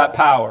have that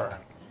power.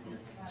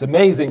 It's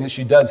amazing that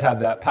she does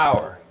have that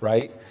power,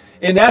 right?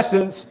 In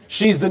essence,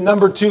 she's the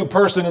number 2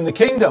 person in the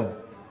kingdom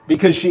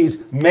because she's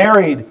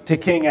married to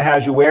King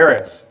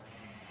Ahasuerus.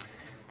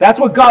 That's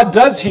what God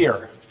does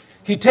here.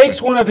 He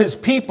takes one of his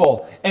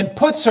people and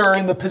puts her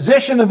in the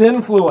position of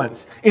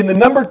influence, in the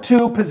number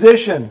 2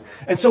 position.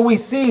 And so we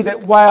see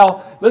that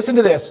while, listen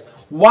to this,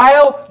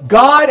 while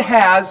God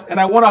has, and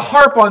I want to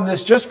harp on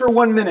this just for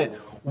 1 minute,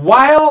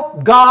 while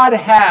God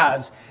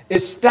has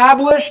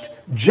established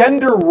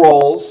gender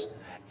roles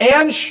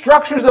and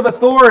structures of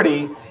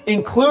authority,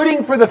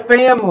 including for the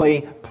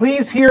family,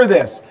 please hear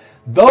this,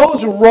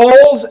 those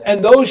roles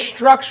and those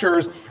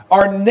structures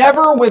are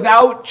never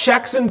without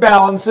checks and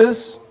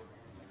balances.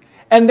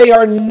 And they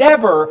are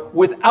never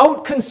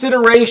without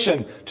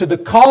consideration to the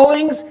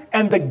callings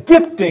and the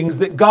giftings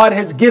that God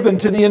has given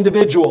to the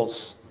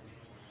individuals.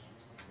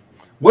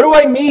 What do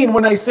I mean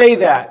when I say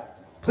that?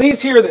 Please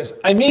hear this.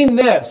 I mean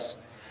this.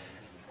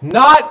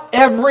 Not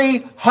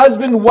every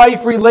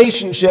husband-wife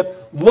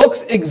relationship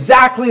looks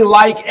exactly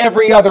like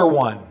every other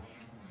one.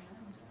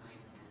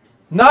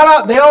 They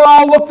don't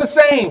all look the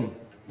same.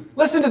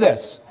 Listen to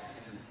this.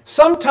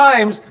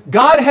 Sometimes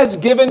God has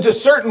given to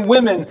certain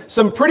women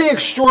some pretty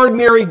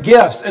extraordinary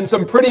gifts and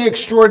some pretty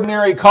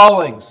extraordinary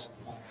callings.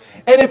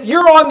 And if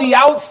you're on the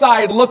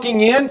outside looking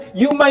in,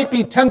 you might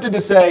be tempted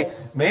to say,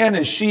 man,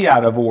 is she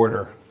out of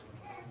order?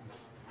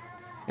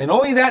 And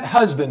only that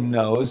husband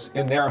knows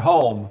in their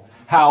home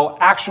how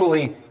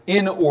actually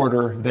in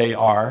order they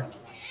are.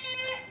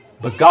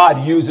 But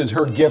God uses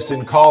her gifts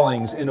and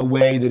callings in a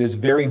way that is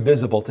very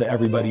visible to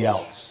everybody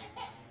else.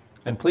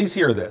 And please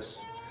hear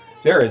this.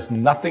 There is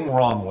nothing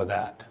wrong with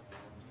that.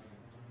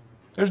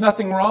 There's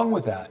nothing wrong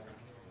with that.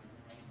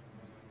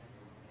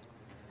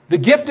 The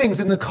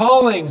giftings and the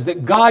callings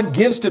that God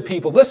gives to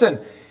people. Listen,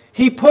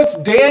 he puts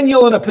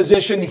Daniel in a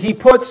position. He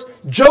puts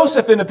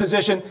Joseph in a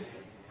position.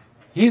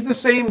 He's the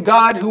same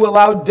God who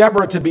allowed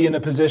Deborah to be in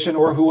a position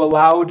or who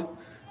allowed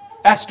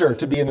Esther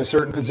to be in a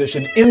certain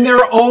position in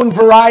their own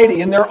variety,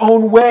 in their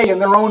own way, in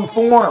their own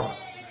form.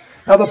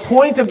 Now, the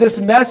point of this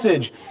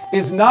message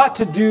is not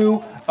to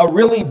do a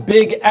really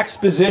big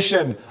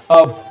exposition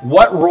of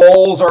what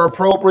roles are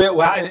appropriate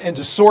and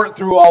to sort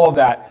through all of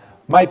that.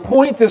 My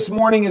point this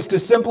morning is to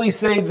simply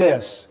say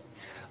this.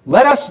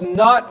 Let us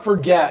not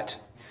forget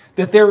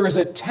that there is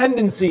a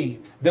tendency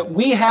that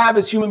we have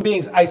as human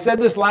beings. I said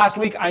this last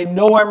week. I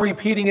know I'm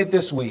repeating it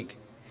this week.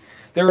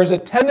 There is a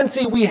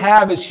tendency we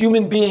have as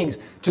human beings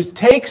to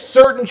take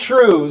certain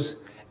truths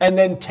and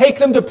then take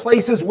them to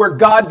places where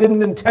God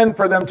didn't intend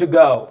for them to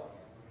go.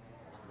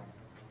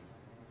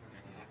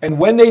 And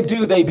when they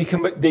do, they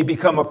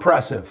become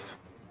oppressive.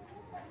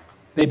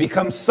 They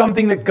become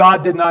something that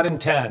God did not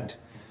intend.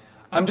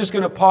 I'm just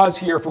going to pause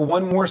here for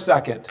one more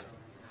second.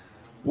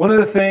 One of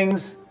the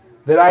things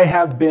that I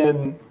have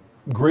been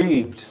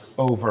grieved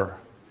over,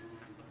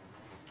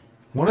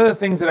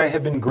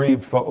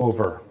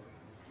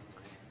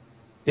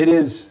 it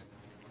has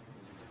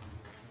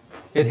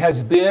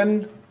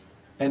been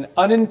an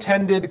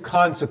unintended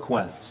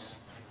consequence.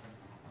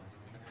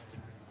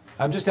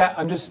 I'm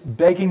just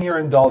begging your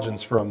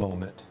indulgence for a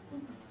moment.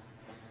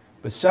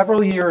 But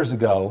several years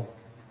ago,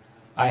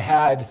 I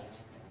had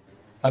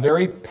a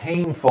very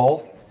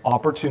painful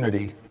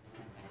opportunity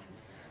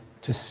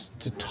to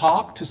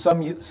talk to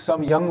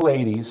some young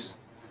ladies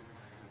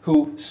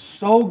who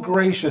so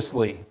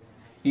graciously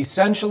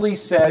essentially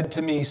said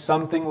to me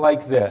something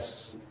like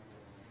this.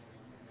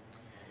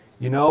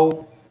 You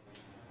know,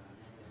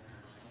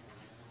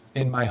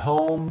 in my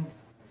home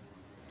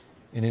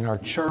and in our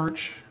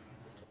church,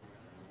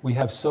 we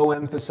have so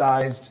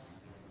emphasized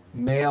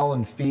male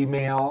and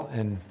female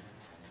and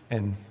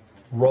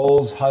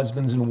roles,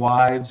 husbands and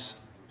wives,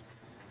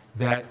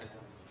 that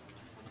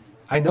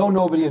I know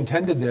nobody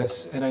intended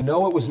this, and I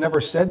know it was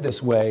never said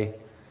this way,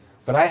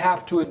 but I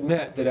have to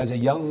admit that as a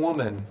young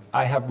woman,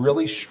 I have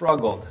really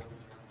struggled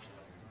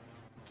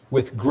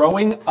with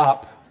growing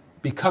up,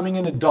 becoming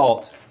an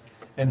adult,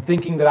 and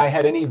thinking that I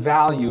had any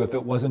value if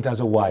it wasn't as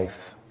a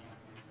wife.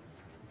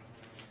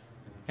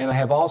 And I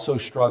have also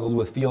struggled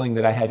with feeling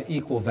that I had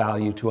equal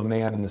value to a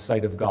man in the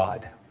sight of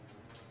God.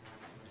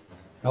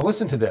 Now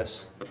listen to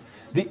this.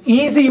 The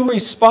easy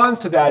response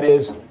to that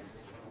is,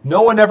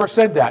 no one ever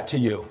said that to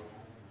you.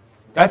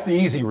 That's the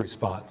easy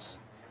response.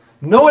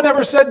 No one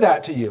ever said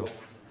that to you.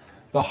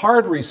 The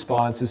hard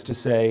response is to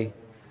say,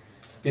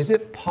 is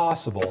it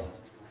possible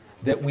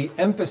that we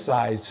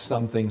emphasized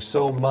something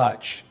so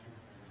much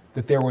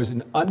that there was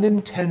an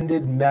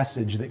unintended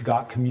message that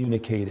got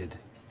communicated?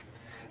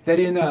 That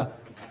in a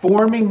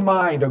forming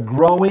mind, a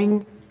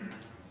growing,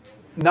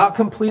 not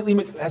completely,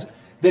 that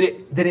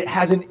it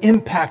has an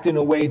impact in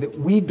a way that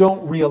we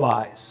don't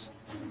realize.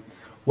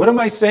 What am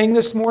I saying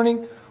this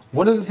morning?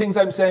 One of the things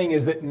I'm saying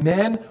is that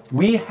men,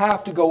 we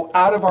have to go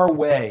out of our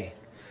way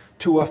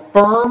to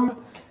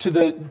affirm to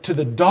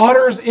the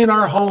daughters in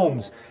our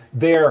homes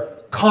their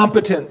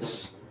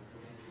competence,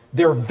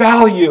 their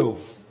value,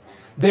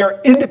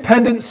 their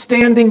independent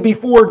standing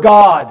before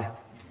God,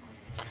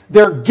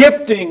 their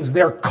giftings,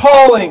 their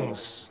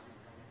callings.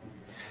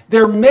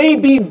 There may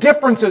be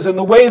differences in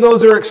the way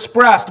those are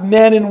expressed,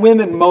 men and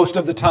women, most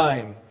of the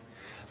time.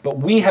 But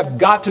we have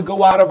got to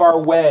go out of our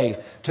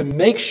way to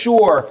make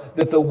sure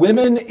that the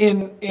women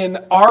in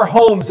our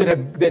homes that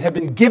have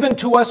been given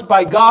to us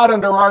by God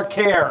under our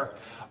care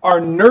are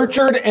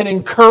nurtured and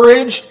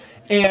encouraged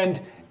and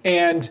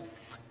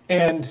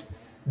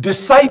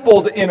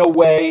discipled in a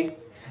way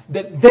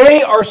that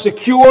they are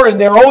secure in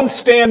their own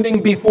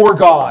standing before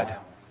God.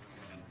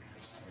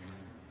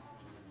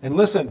 And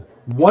listen,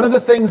 one of the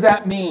things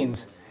that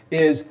means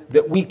is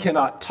that we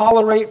cannot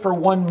tolerate for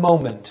one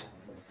moment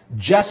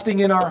jesting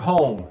in our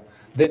home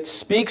that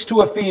speaks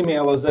to a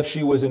female as if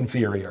she was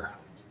inferior.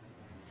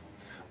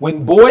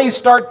 When boys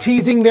start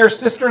teasing their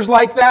sisters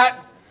like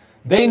that,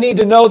 they need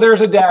to know there's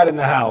a dad in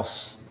the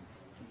house.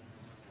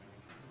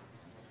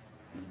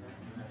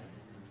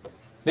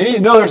 They need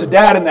to know there's a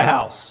dad in the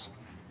house.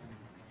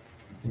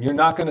 And you're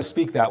not going to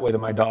speak that way to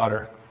my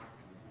daughter.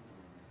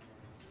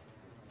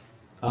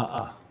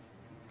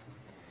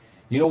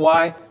 You know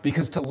why?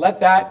 Because to let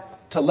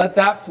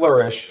that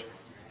flourish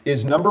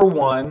is, number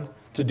one,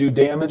 to do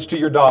damage to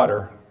your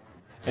daughter,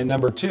 and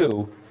number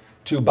two,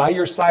 to by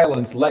your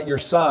silence let your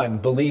son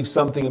believe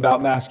something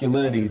about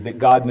masculinity that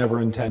God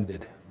never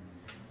intended.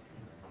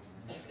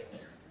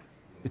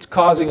 It's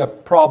causing a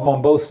problem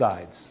on both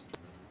sides.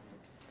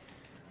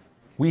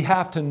 We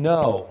have to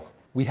know,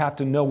 we have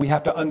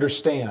to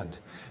understand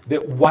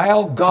that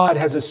while God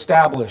has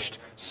established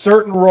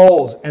certain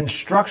roles and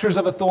structures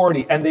of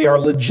authority, and they are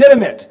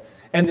legitimate,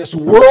 and this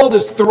world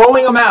is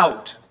throwing them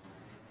out,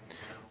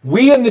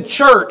 we in the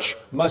church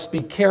must be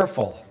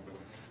careful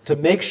to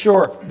make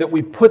sure that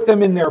we put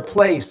them in their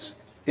place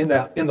in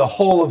the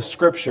whole of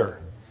Scripture.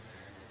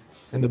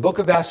 And the book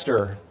of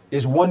Esther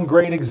is one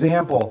great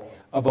example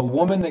of a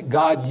woman that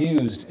God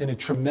used in a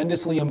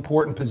tremendously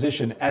important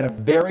position at a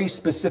very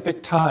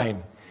specific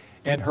time,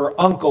 and her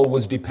uncle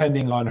was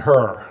depending on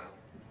her.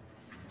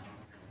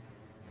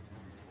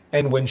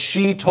 And when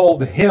she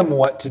told him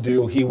what to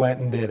do, he went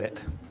and did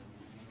it.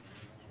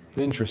 It's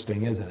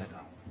interesting, isn't it?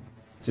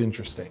 It's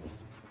interesting.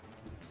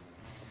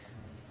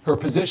 Her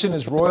position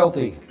is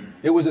royalty.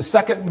 It was a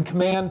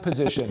second-in-command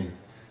position.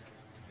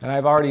 And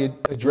I've already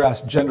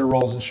addressed gender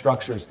roles and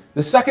structures.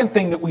 The second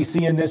thing that we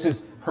see in this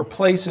is her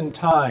place in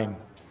time.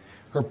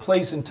 Her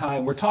place in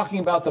time. We're talking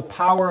about the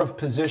power of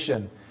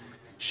position.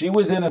 She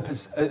was in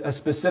a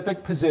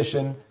specific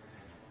position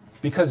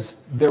because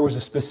there was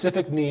a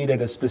specific need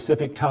at a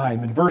specific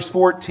time. In verse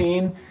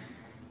 14,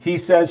 he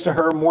says to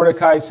her,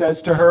 Mordecai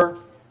says to her,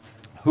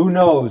 "Who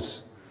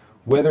knows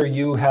whether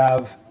you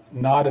have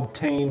not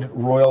obtained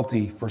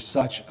royalty for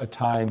such a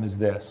time as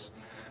this?"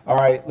 All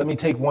right, let me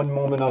take one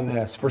moment on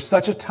this. For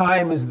such a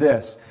time as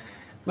this.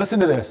 Listen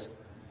to this.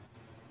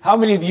 How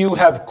many of you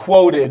have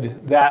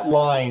quoted that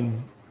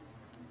line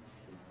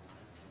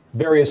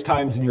various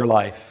times in your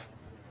life?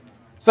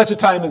 Such a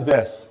time as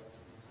this.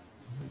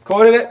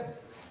 Quoted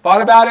it?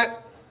 Thought about it?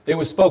 It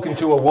was spoken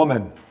to a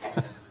woman.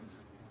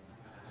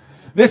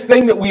 This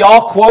thing that we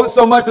all quote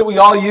so much, that we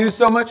all use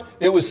so much,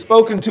 it was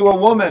spoken to a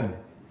woman.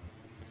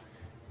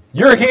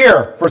 You're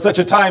here for such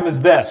a time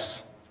as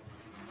this.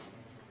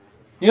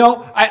 You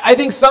know, I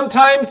think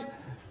sometimes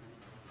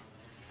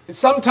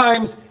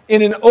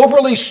in an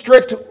overly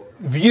strict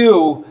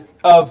view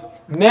of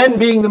men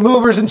being the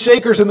movers and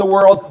shakers in the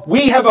world,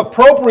 we have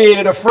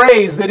appropriated a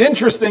phrase that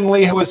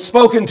interestingly was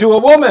spoken to a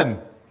woman.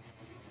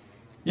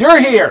 You're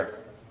here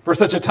for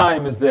such a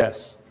time as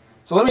this.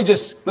 So let me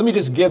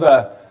just give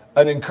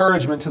an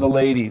encouragement to the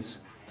ladies.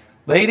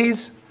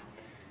 Ladies,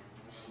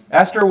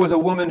 Esther was a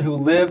woman who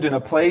lived in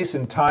a place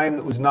and time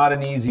that was not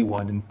an easy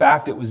one. In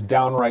fact, it was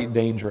downright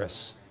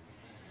dangerous.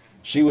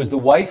 She was the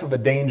wife of a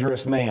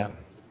dangerous man.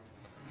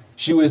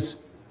 She was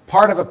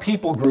part of a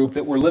people group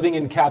that were living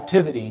in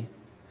captivity,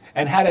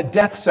 and had a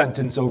death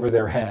sentence over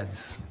their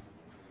heads.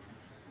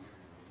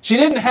 She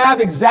didn't have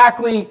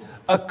exactly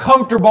a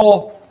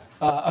comfortable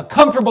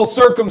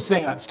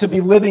circumstance to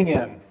be living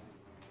in.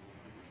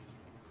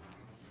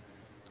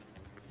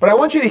 But I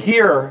want you to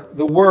hear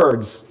the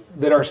words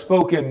that are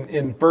spoken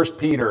in 1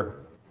 Peter.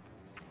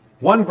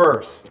 One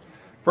verse.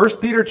 1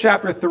 Peter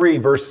chapter 3,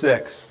 verse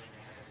 6.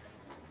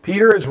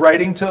 Peter is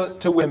writing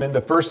to women.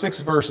 The first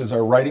 6 verses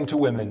are writing to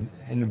women.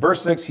 And in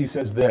verse 6, he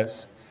says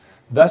this: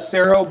 Thus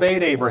Sarah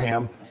obeyed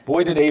Abraham.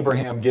 Boy, did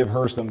Abraham give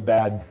her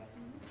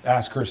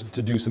ask her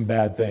to do some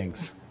bad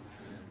things.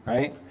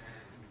 Right?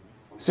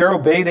 Sarah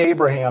obeyed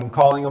Abraham,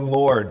 calling him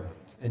Lord,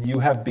 and you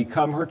have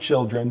become her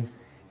children,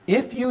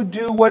 if you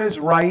do what is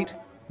right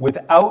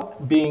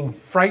without being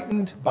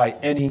frightened by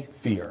any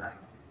fear.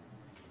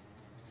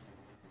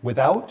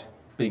 Without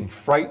being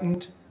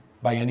frightened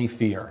by any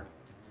fear.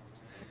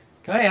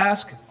 Can I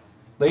ask,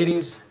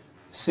 ladies,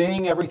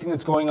 seeing everything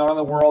that's going on in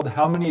the world,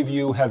 how many of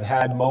you have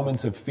had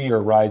moments of fear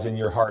rise in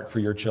your heart for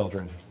your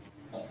children?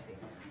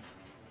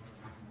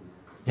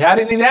 You had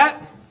any of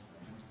that?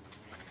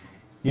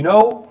 You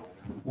know,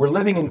 we're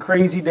living in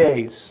crazy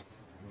days.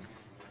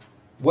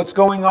 What's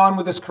going on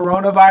with this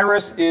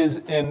coronavirus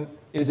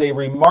is a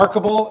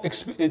remarkable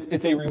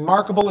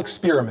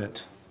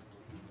experiment.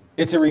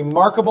 It's a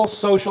remarkable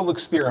social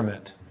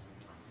experiment.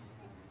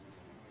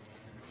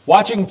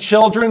 Watching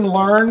children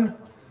learn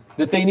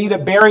that they need a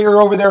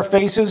barrier over their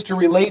faces to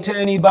relate to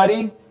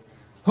anybody,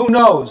 who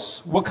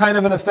knows what kind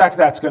of an effect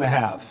that's going to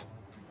have?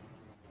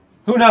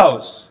 Who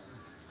knows?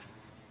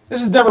 This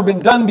has never been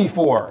done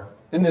before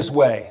in this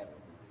way,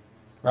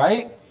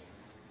 right?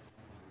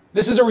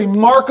 This is a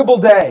remarkable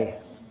day.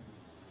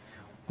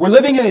 We're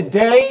living in a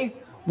day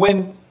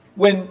when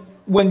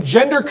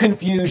gender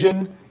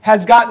confusion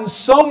has gotten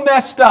so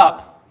messed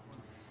up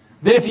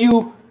that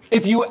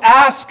if you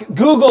ask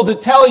Google to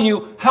tell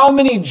you how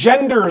many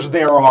genders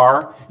there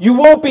are, you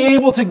won't be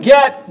able to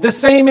get the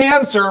same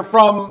answer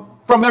from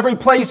every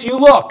place you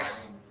look.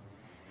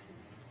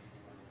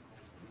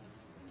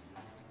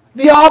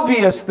 The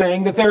obvious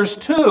thing that there's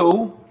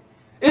 2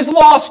 is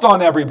lost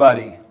on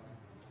everybody.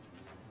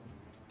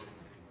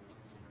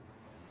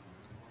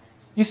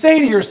 You say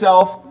to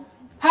yourself,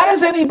 how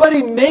does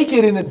anybody make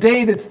it in a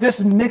day that's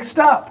this mixed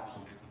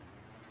up?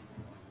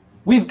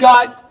 We've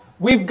got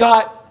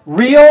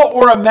real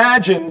or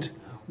imagined,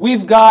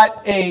 we've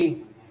got a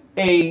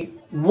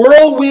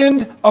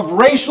whirlwind of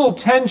racial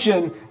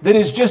tension that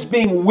is just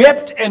being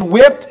whipped and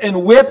whipped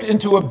and whipped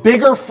into a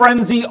bigger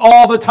frenzy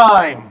all the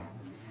time.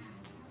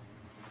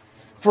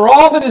 For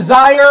all the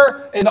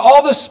desire and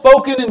all the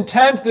spoken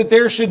intent that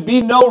there should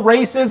be no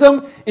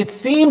racism, it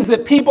seems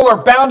that people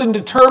are bound and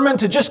determined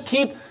to just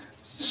keep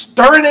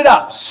stirring it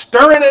up,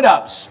 stirring it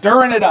up,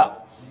 stirring it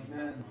up.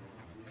 Amen.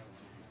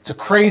 It's a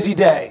crazy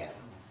day.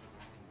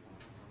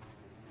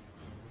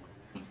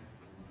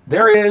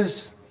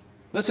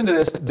 Listen to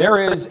this,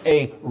 there is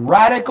a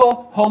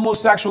radical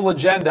homosexual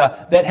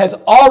agenda that has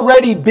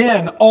already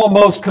been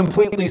almost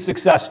completely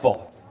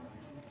successful.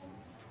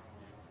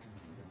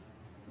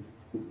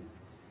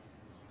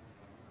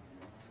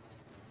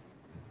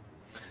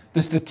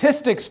 The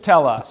statistics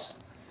tell us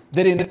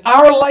that in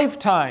our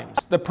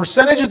lifetimes, the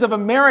percentages of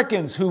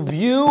Americans who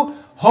view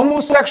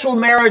homosexual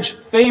marriage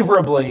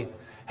favorably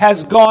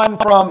has gone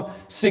from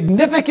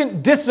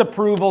significant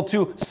disapproval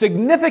to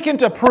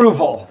significant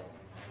approval.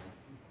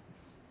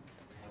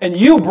 And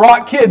you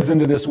brought kids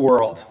into this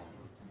world.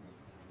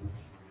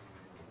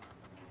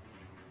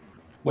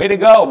 Way to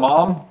go,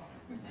 Mom.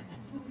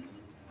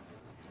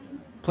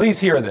 Please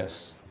hear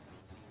this.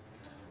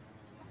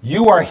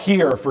 You are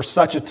here for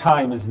such a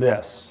time as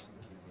this.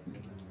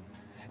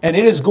 And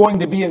it is going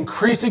to be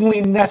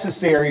increasingly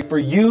necessary for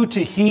you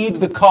to heed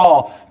the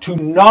call to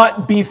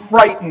not be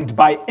frightened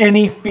by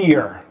any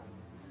fear.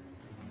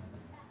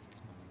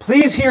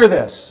 Please hear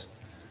this.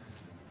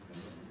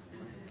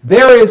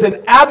 There is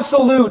an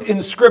absolute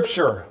in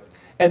Scripture,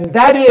 and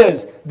that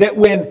is that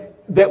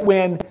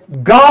when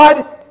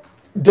God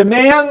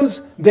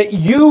demands that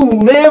you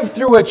live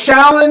through a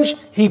challenge,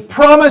 He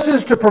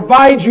promises to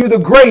provide you the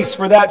grace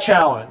for that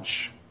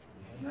challenge.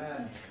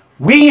 Amen.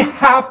 We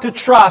have to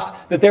trust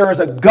that there is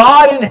a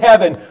God in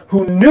heaven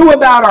who knew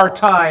about our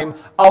time,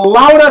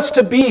 allowed us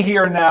to be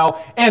here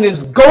now, and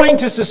is going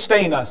to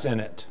sustain us in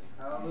it.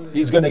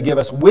 He's going to give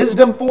us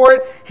wisdom for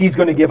it. He's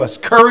going to give us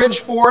courage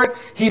for it.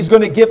 He's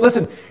going to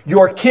listen,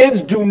 your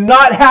kids do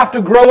not have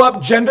to grow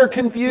up gender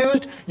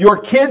confused. Your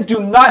kids do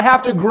not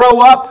have to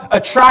grow up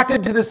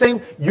attracted to the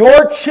same.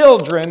 Your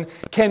children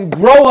can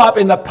grow up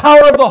in the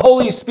power of the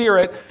Holy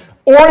Spirit,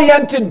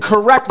 oriented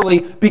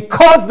correctly,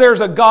 because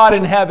there's a God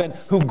in heaven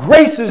who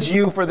graces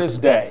you for this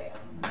day.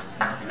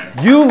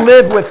 You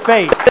live with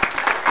faith.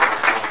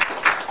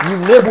 You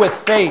live with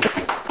faith.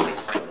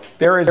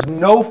 There is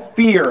no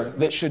fear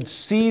that should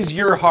seize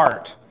your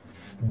heart.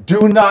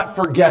 Do not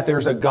forget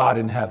there's a God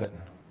in heaven.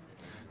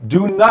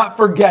 Do not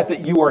forget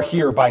that you are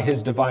here by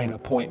His divine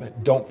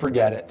appointment. Don't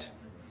forget it.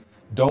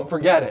 Don't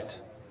forget it.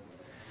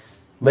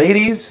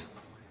 Ladies,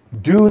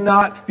 do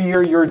not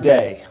fear your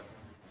day.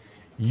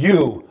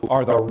 You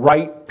are the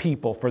right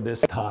people for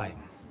this time.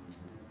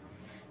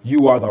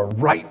 You are the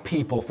right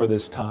people for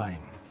this time.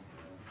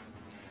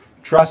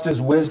 Trust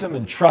His wisdom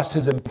and trust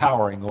His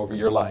empowering over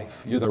your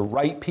life. You're the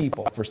right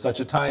people for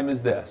such a time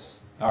as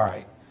this. All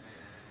right.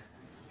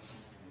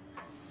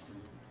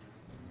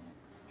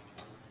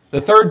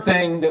 The third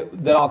thing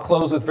that I'll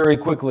close with very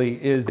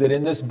quickly is that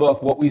in this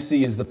book, what we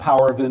see is the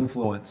power of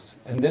influence.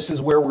 And this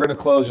is where we're going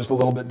to close just a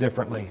little bit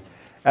differently.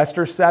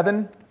 Esther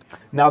 7.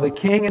 Now the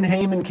king and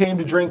Haman came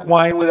to drink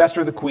wine with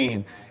Esther the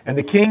queen. And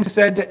the king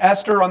said to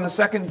Esther on the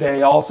second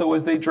day, also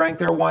as they drank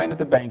their wine at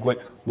the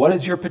banquet, "What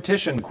is your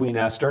petition, Queen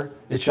Esther?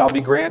 It shall be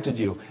granted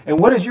you. And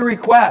what is your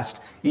request?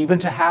 Even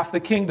to half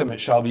the kingdom it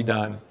shall be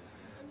done."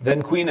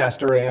 Then Queen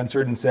Esther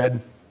answered and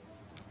said,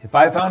 "If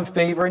I have found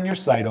favor in your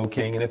sight, O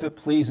king, and if it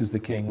pleases the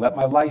king, let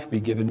my life be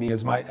given me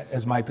as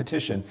my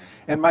petition,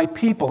 and my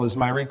people as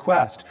my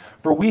request.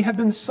 For we have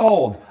been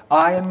sold,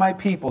 I and my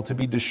people, to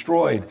be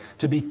destroyed,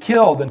 to be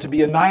killed, and to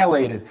be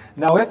annihilated.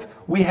 Now if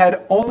we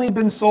had only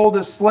been sold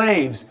as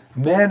slaves,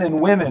 men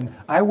and women,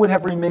 I would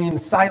have remained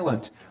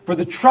silent, for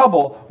the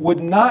trouble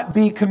would not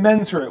be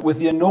commensurate with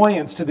the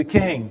annoyance to the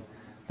king."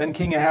 Then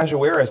King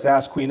Ahasuerus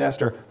asked Queen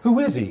Esther, "Who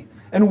is he?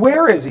 And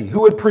where is he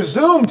who would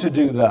presume to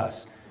do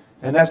thus?"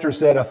 And Esther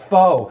said, "A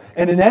foe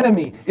and an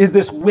enemy is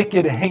this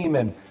wicked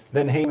Haman."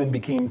 Then Haman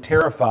became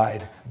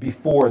terrified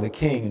before the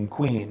king and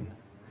queen.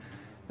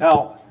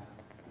 Now,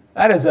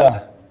 that is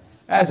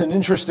an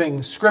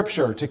interesting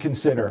scripture to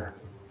consider.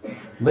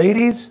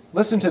 Ladies,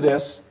 listen to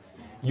this.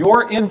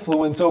 Your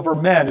influence over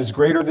men is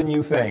greater than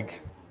you think.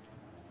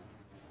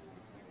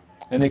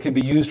 And it can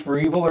be used for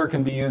evil or it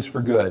can be used for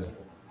good.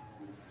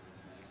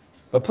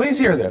 But please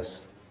hear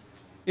this.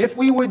 If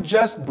we would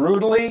just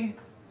brutally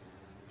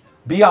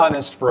be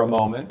honest for a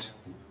moment,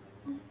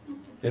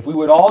 if we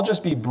would all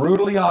just be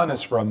brutally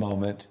honest for a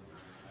moment,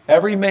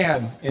 every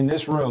man in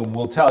this room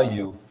will tell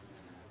you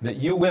that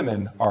you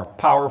women are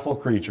powerful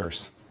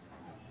creatures.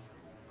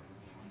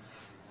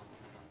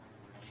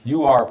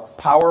 You are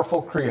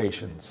powerful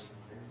creations.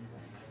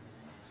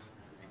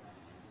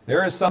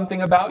 There is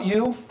something about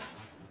you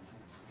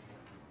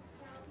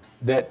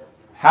that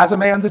has a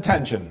man's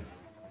attention.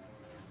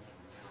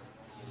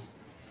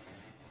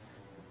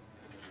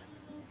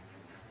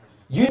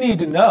 You need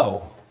to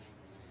know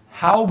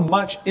how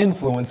much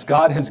influence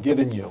God has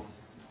given you.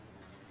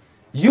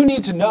 You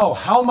need to know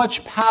how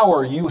much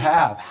power you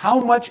have, how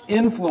much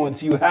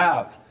influence you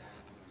have.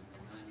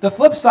 The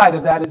flip side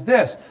of that is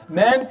this.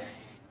 Men,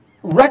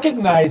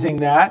 recognizing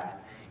that,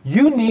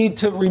 you need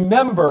to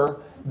remember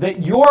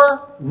that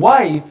your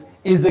wife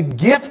is a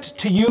gift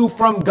to you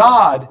from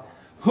God,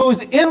 whose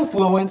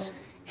influence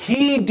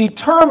He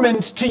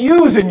determined to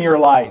use in your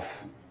life.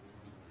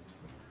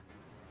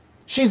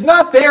 She's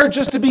not there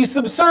just to be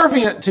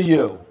subservient to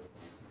you.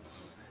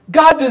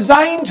 God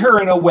designed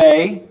her in a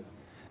way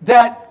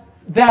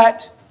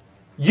that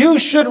you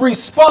should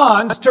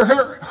respond to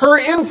her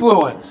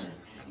influence.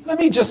 Let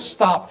me just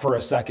stop for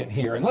a second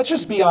here, and let's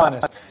just be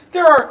honest.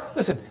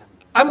 Listen,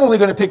 I'm only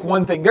going to pick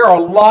one thing. There are a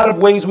lot of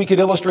ways we could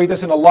illustrate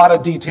this and a lot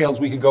of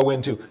details we could go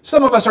into.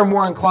 Some of us are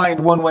more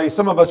inclined one way,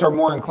 some of us are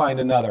more inclined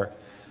another.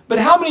 But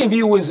how many of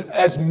you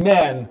as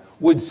men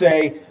would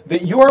say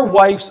that your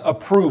wife's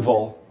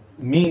approval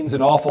means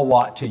an awful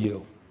lot to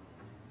you?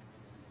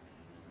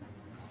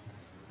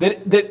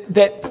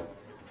 That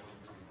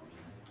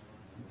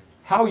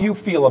how you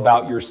feel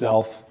about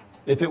yourself,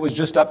 if it was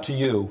just up to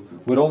you,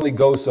 would only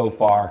go so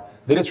far.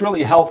 That it's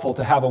really helpful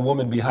to have a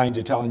woman behind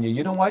you telling you,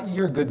 you know what,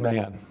 you're a good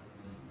man.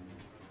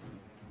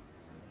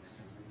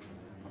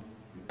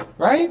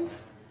 Right?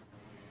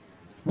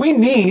 We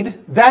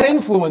need that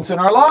influence in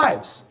our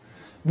lives.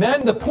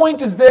 Men, the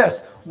point is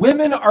this.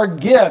 Women are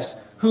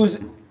gifts whose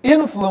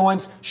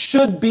influence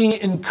should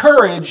be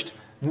encouraged,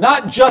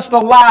 not just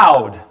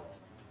allowed.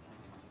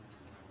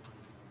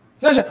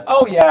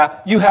 Oh yeah,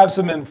 you have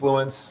some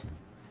influence.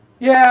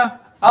 Yeah,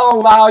 I'll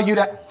allow you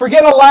to.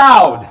 Forget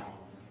allowed.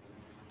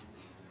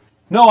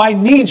 No, I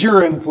need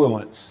your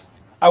influence.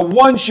 I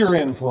want your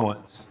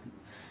influence.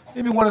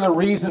 Maybe one of the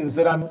reasons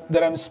that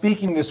I'm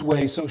speaking this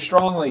way so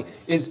strongly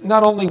is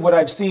not only what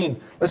I've seen.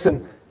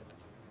 Listen,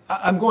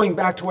 I'm going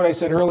back to what I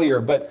said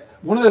earlier, but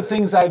one of the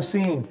things I've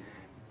seen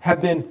have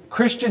been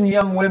Christian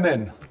young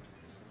women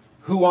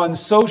who on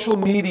social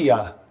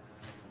media,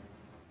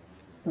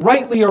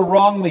 rightly or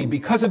wrongly,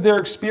 because of their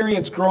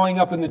experience growing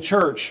up in the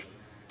church,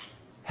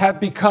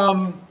 have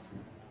become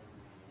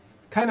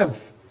kind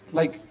of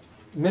like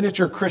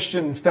miniature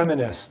Christian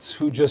feminists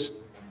who just,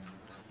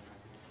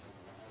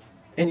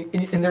 and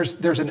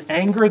there's an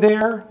anger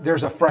there,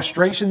 there's a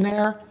frustration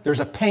there,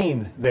 there's a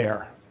pain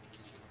there.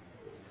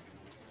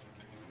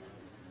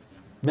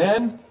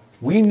 Men,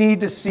 we need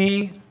to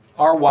see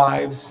our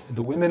wives,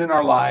 the women in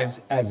our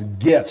lives, as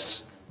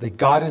gifts that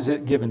God has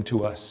given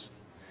to us,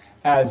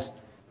 as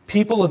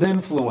people of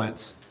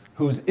influence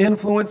whose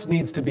influence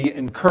needs to be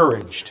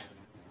encouraged,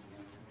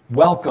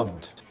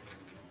 welcomed,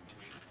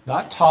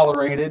 not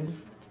tolerated,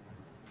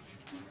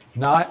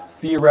 not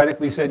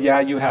theoretically said,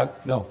 yeah, you have,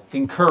 no,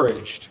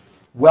 encouraged,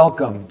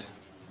 welcomed.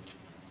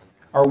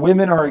 Our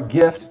women are a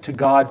gift to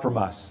God from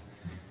us.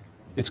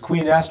 It's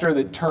Queen Esther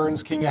that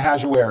turns King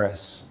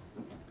Ahasuerus.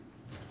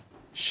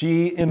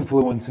 She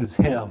influences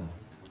him.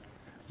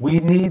 We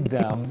need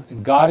them,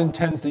 and God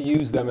intends to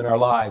use them in our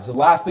lives. The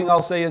last thing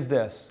I'll say is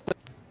this.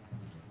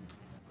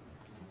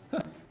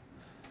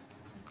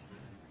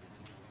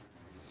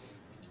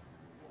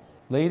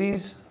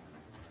 Ladies,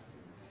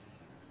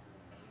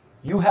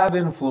 you have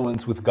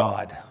influence with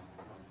God.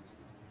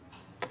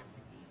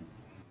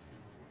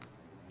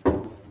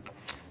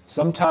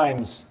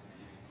 Sometimes,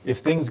 if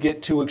things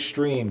get too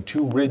extreme,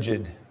 too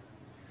rigid,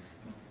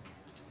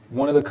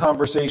 one of the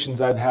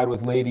conversations I've had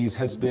with ladies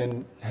I'll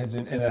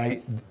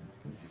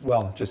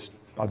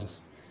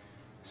just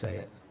say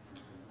it,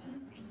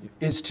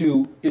 is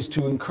to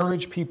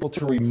encourage people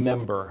to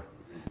remember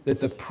that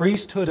the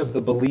priesthood of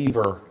the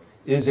believer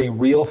is a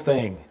real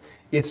thing.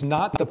 It's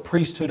not the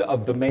priesthood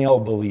of the male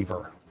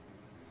believer.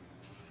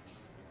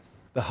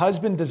 The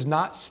husband does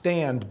not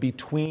stand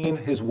between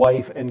his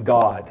wife and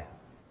God.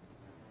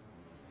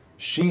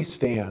 She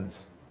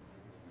stands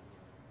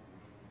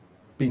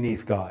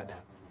beneath God.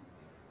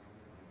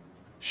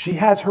 She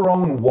has her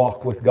own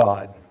walk with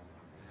God.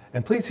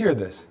 And please hear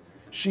this.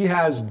 She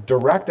has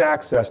direct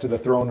access to the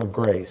throne of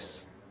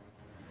grace.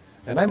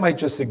 And I might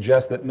just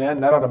suggest that, men,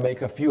 that ought to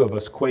make a few of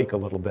us quake a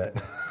little bit.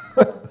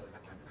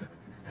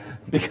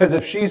 Because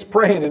if she's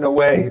praying in a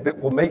way that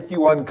will make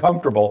you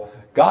uncomfortable,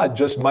 God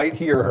just might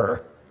hear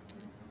her.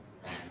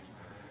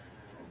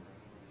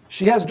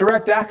 She has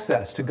direct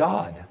access to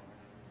God.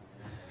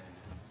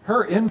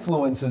 Her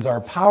influences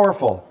are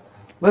powerful.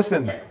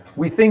 Listen,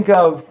 we think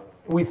of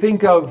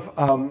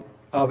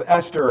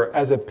Esther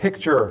as a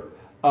picture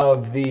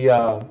of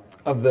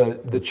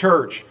the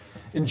church.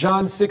 In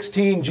John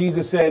 16,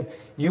 Jesus said,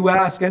 "You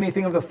ask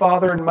anything of the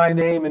Father in my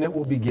name, and it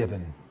will be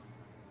given."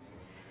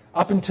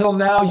 Up until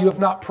now, you have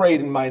not prayed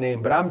in my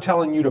name, but I'm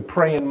telling you to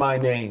pray in my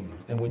name.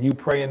 And when you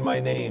pray in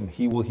my name,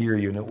 he will hear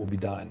you and it will be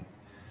done.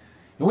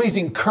 And what he's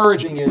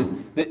encouraging is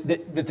that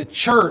the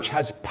church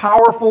has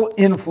powerful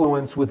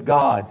influence with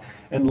God.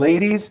 And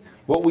ladies,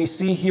 what we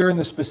see here in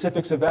the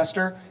specifics of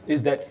Esther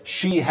is that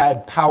she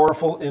had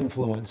powerful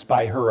influence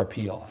by her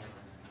appeal.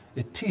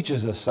 It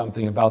teaches us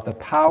something about the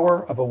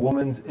power of a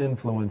woman's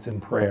influence in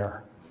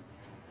prayer.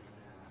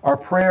 Our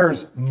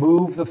prayers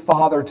move the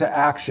Father to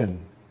action,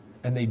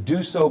 and they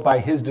do so by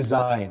his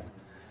design.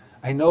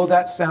 I know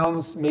that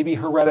sounds maybe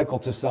heretical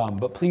to some,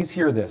 but please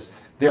hear this.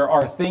 There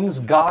are things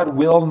God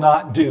will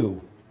not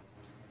do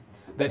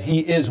that he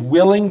is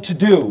willing to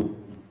do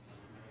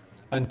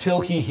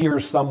until he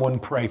hears someone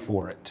pray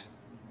for it.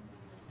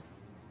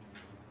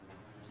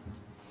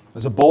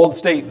 It's a bold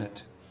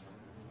statement,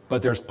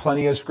 but there's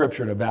plenty of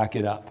scripture to back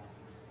it up.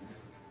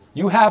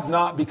 You have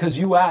not because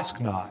you ask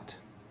not.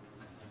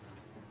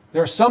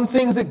 There are some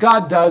things that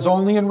God does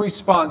only in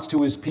response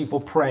to his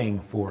people praying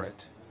for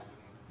it.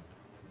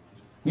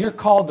 We are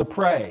called to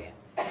pray,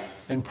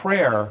 and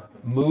prayer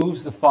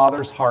moves the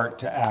Father's heart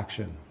to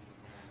action.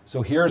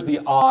 So here's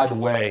the odd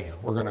way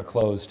we're going to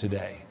close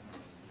today.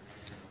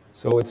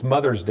 So it's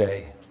Mother's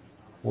Day.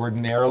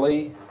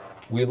 Ordinarily,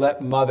 we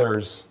let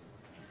mothers,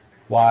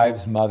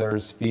 wives,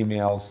 mothers,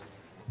 females,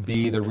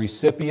 be the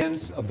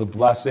recipients of the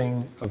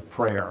blessing of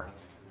prayer.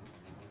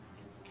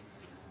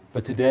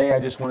 But today,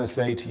 I just want to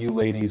say to you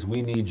ladies,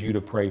 we need you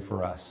to pray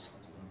for us.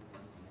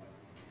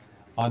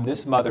 On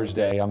this Mother's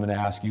Day, I'm going to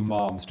ask you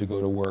moms to go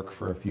to work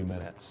for a few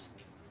minutes.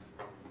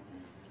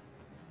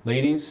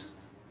 Ladies,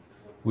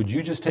 would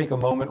you just take a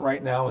moment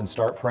right now and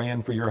start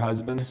praying for your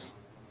husbands?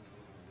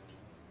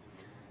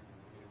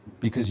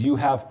 Because you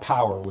have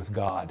power with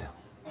God.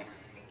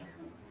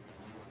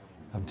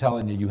 I'm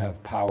telling you, you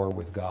have power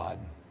with God.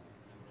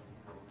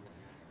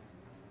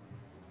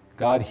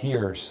 God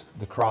hears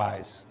the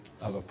cries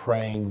of a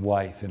praying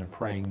wife and a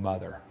praying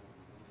mother.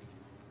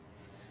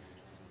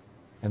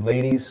 And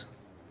ladies,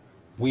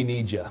 we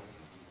need you.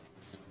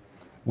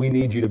 We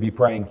need you to be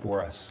praying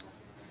for us.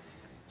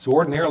 So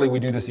ordinarily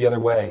we do this the other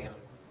way.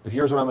 But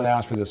here's what I'm going to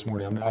ask for this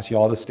morning. I'm going to ask you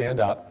all to stand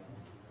up.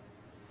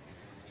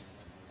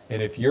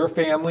 And if your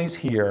family's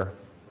here,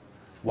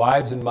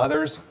 wives and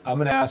mothers, I'm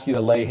going to ask you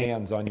to lay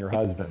hands on your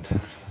husband.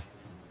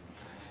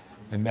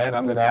 And men,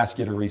 I'm going to ask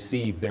you to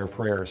receive their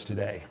prayers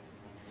today.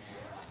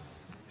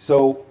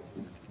 So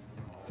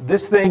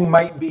this thing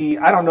might be,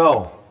 I don't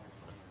know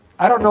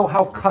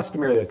how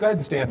customary this is. Go ahead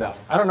and stand up.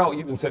 I don't know,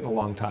 you've been sitting a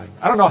long time.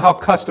 I don't know how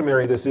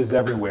customary this is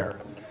everywhere.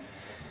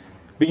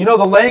 But you know,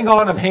 the laying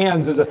on of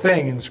hands is a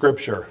thing in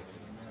Scripture.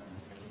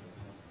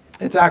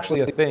 It's actually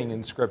a thing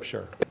in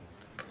Scripture.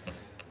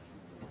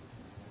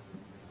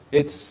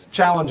 It's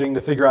challenging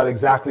to figure out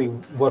exactly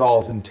what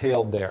all is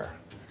entailed there.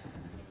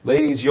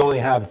 Ladies, you only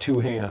have two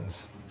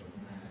hands.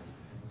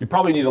 You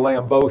probably need to lay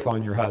them both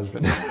on your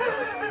husband.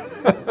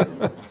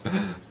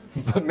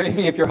 But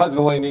maybe if your husband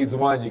only needs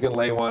one, you can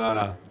lay one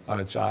on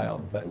a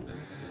child. But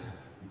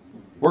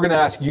we're going to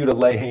ask you to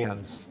lay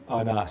hands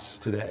on us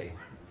today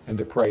and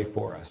to pray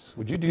for us.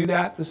 Would you do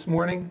that this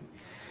morning?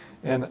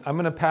 And I'm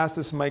going to pass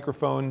this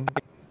microphone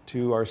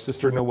to our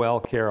sister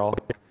Noelle Carroll.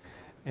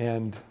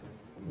 And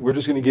we're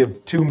just going to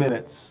give 2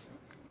 minutes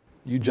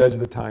You judge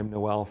the time,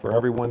 Noelle, for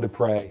everyone to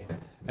pray.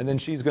 And then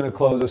she's going to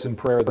close us in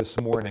prayer this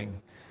morning.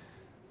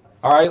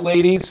 All right,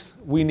 ladies,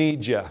 we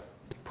need you.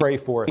 Pray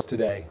for us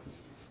today.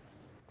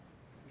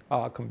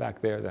 Oh, I'll come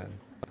back there then.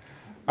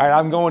 All right,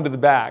 I'm going to the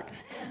back.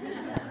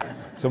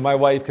 So my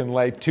wife can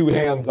lay 2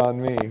 hands on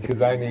me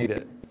because I need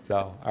it.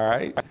 So, all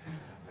right.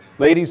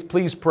 Ladies,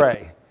 please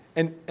pray.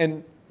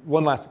 And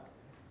one last,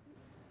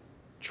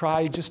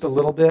 try just a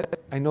little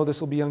bit. I know this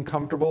will be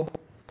uncomfortable.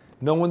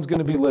 No one's going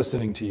to be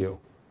listening to you.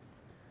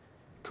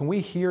 Can we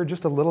hear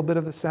just a little bit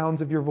of the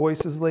sounds of your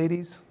voices,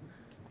 ladies?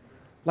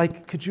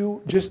 Like, could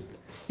you just,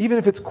 even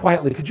if it's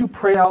quietly, could you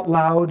pray out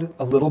loud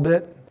a little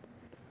bit?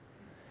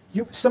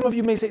 Some of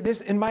you may say,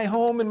 this in my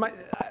home,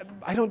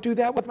 I don't do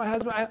that with my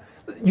husband.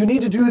 You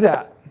need to do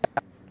that.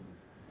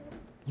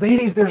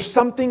 Ladies, there's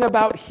something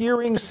about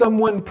hearing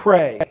someone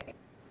pray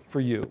for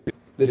you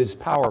that is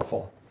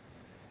powerful.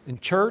 In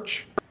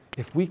church,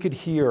 if we could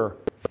hear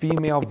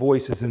female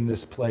voices in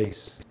this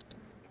place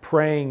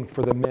praying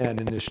for the men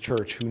in this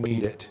church who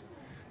need it,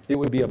 it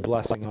would be a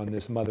blessing on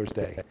this Mother's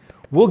Day.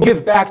 We'll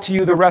give back to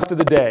you the rest of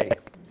the day.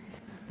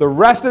 The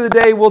rest of the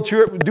day, we'll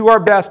do our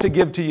best to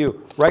give to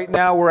you. Right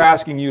now, we're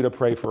asking you to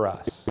pray for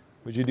us.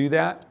 Would you do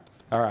that?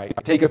 All right.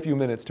 Take a few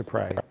minutes to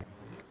pray.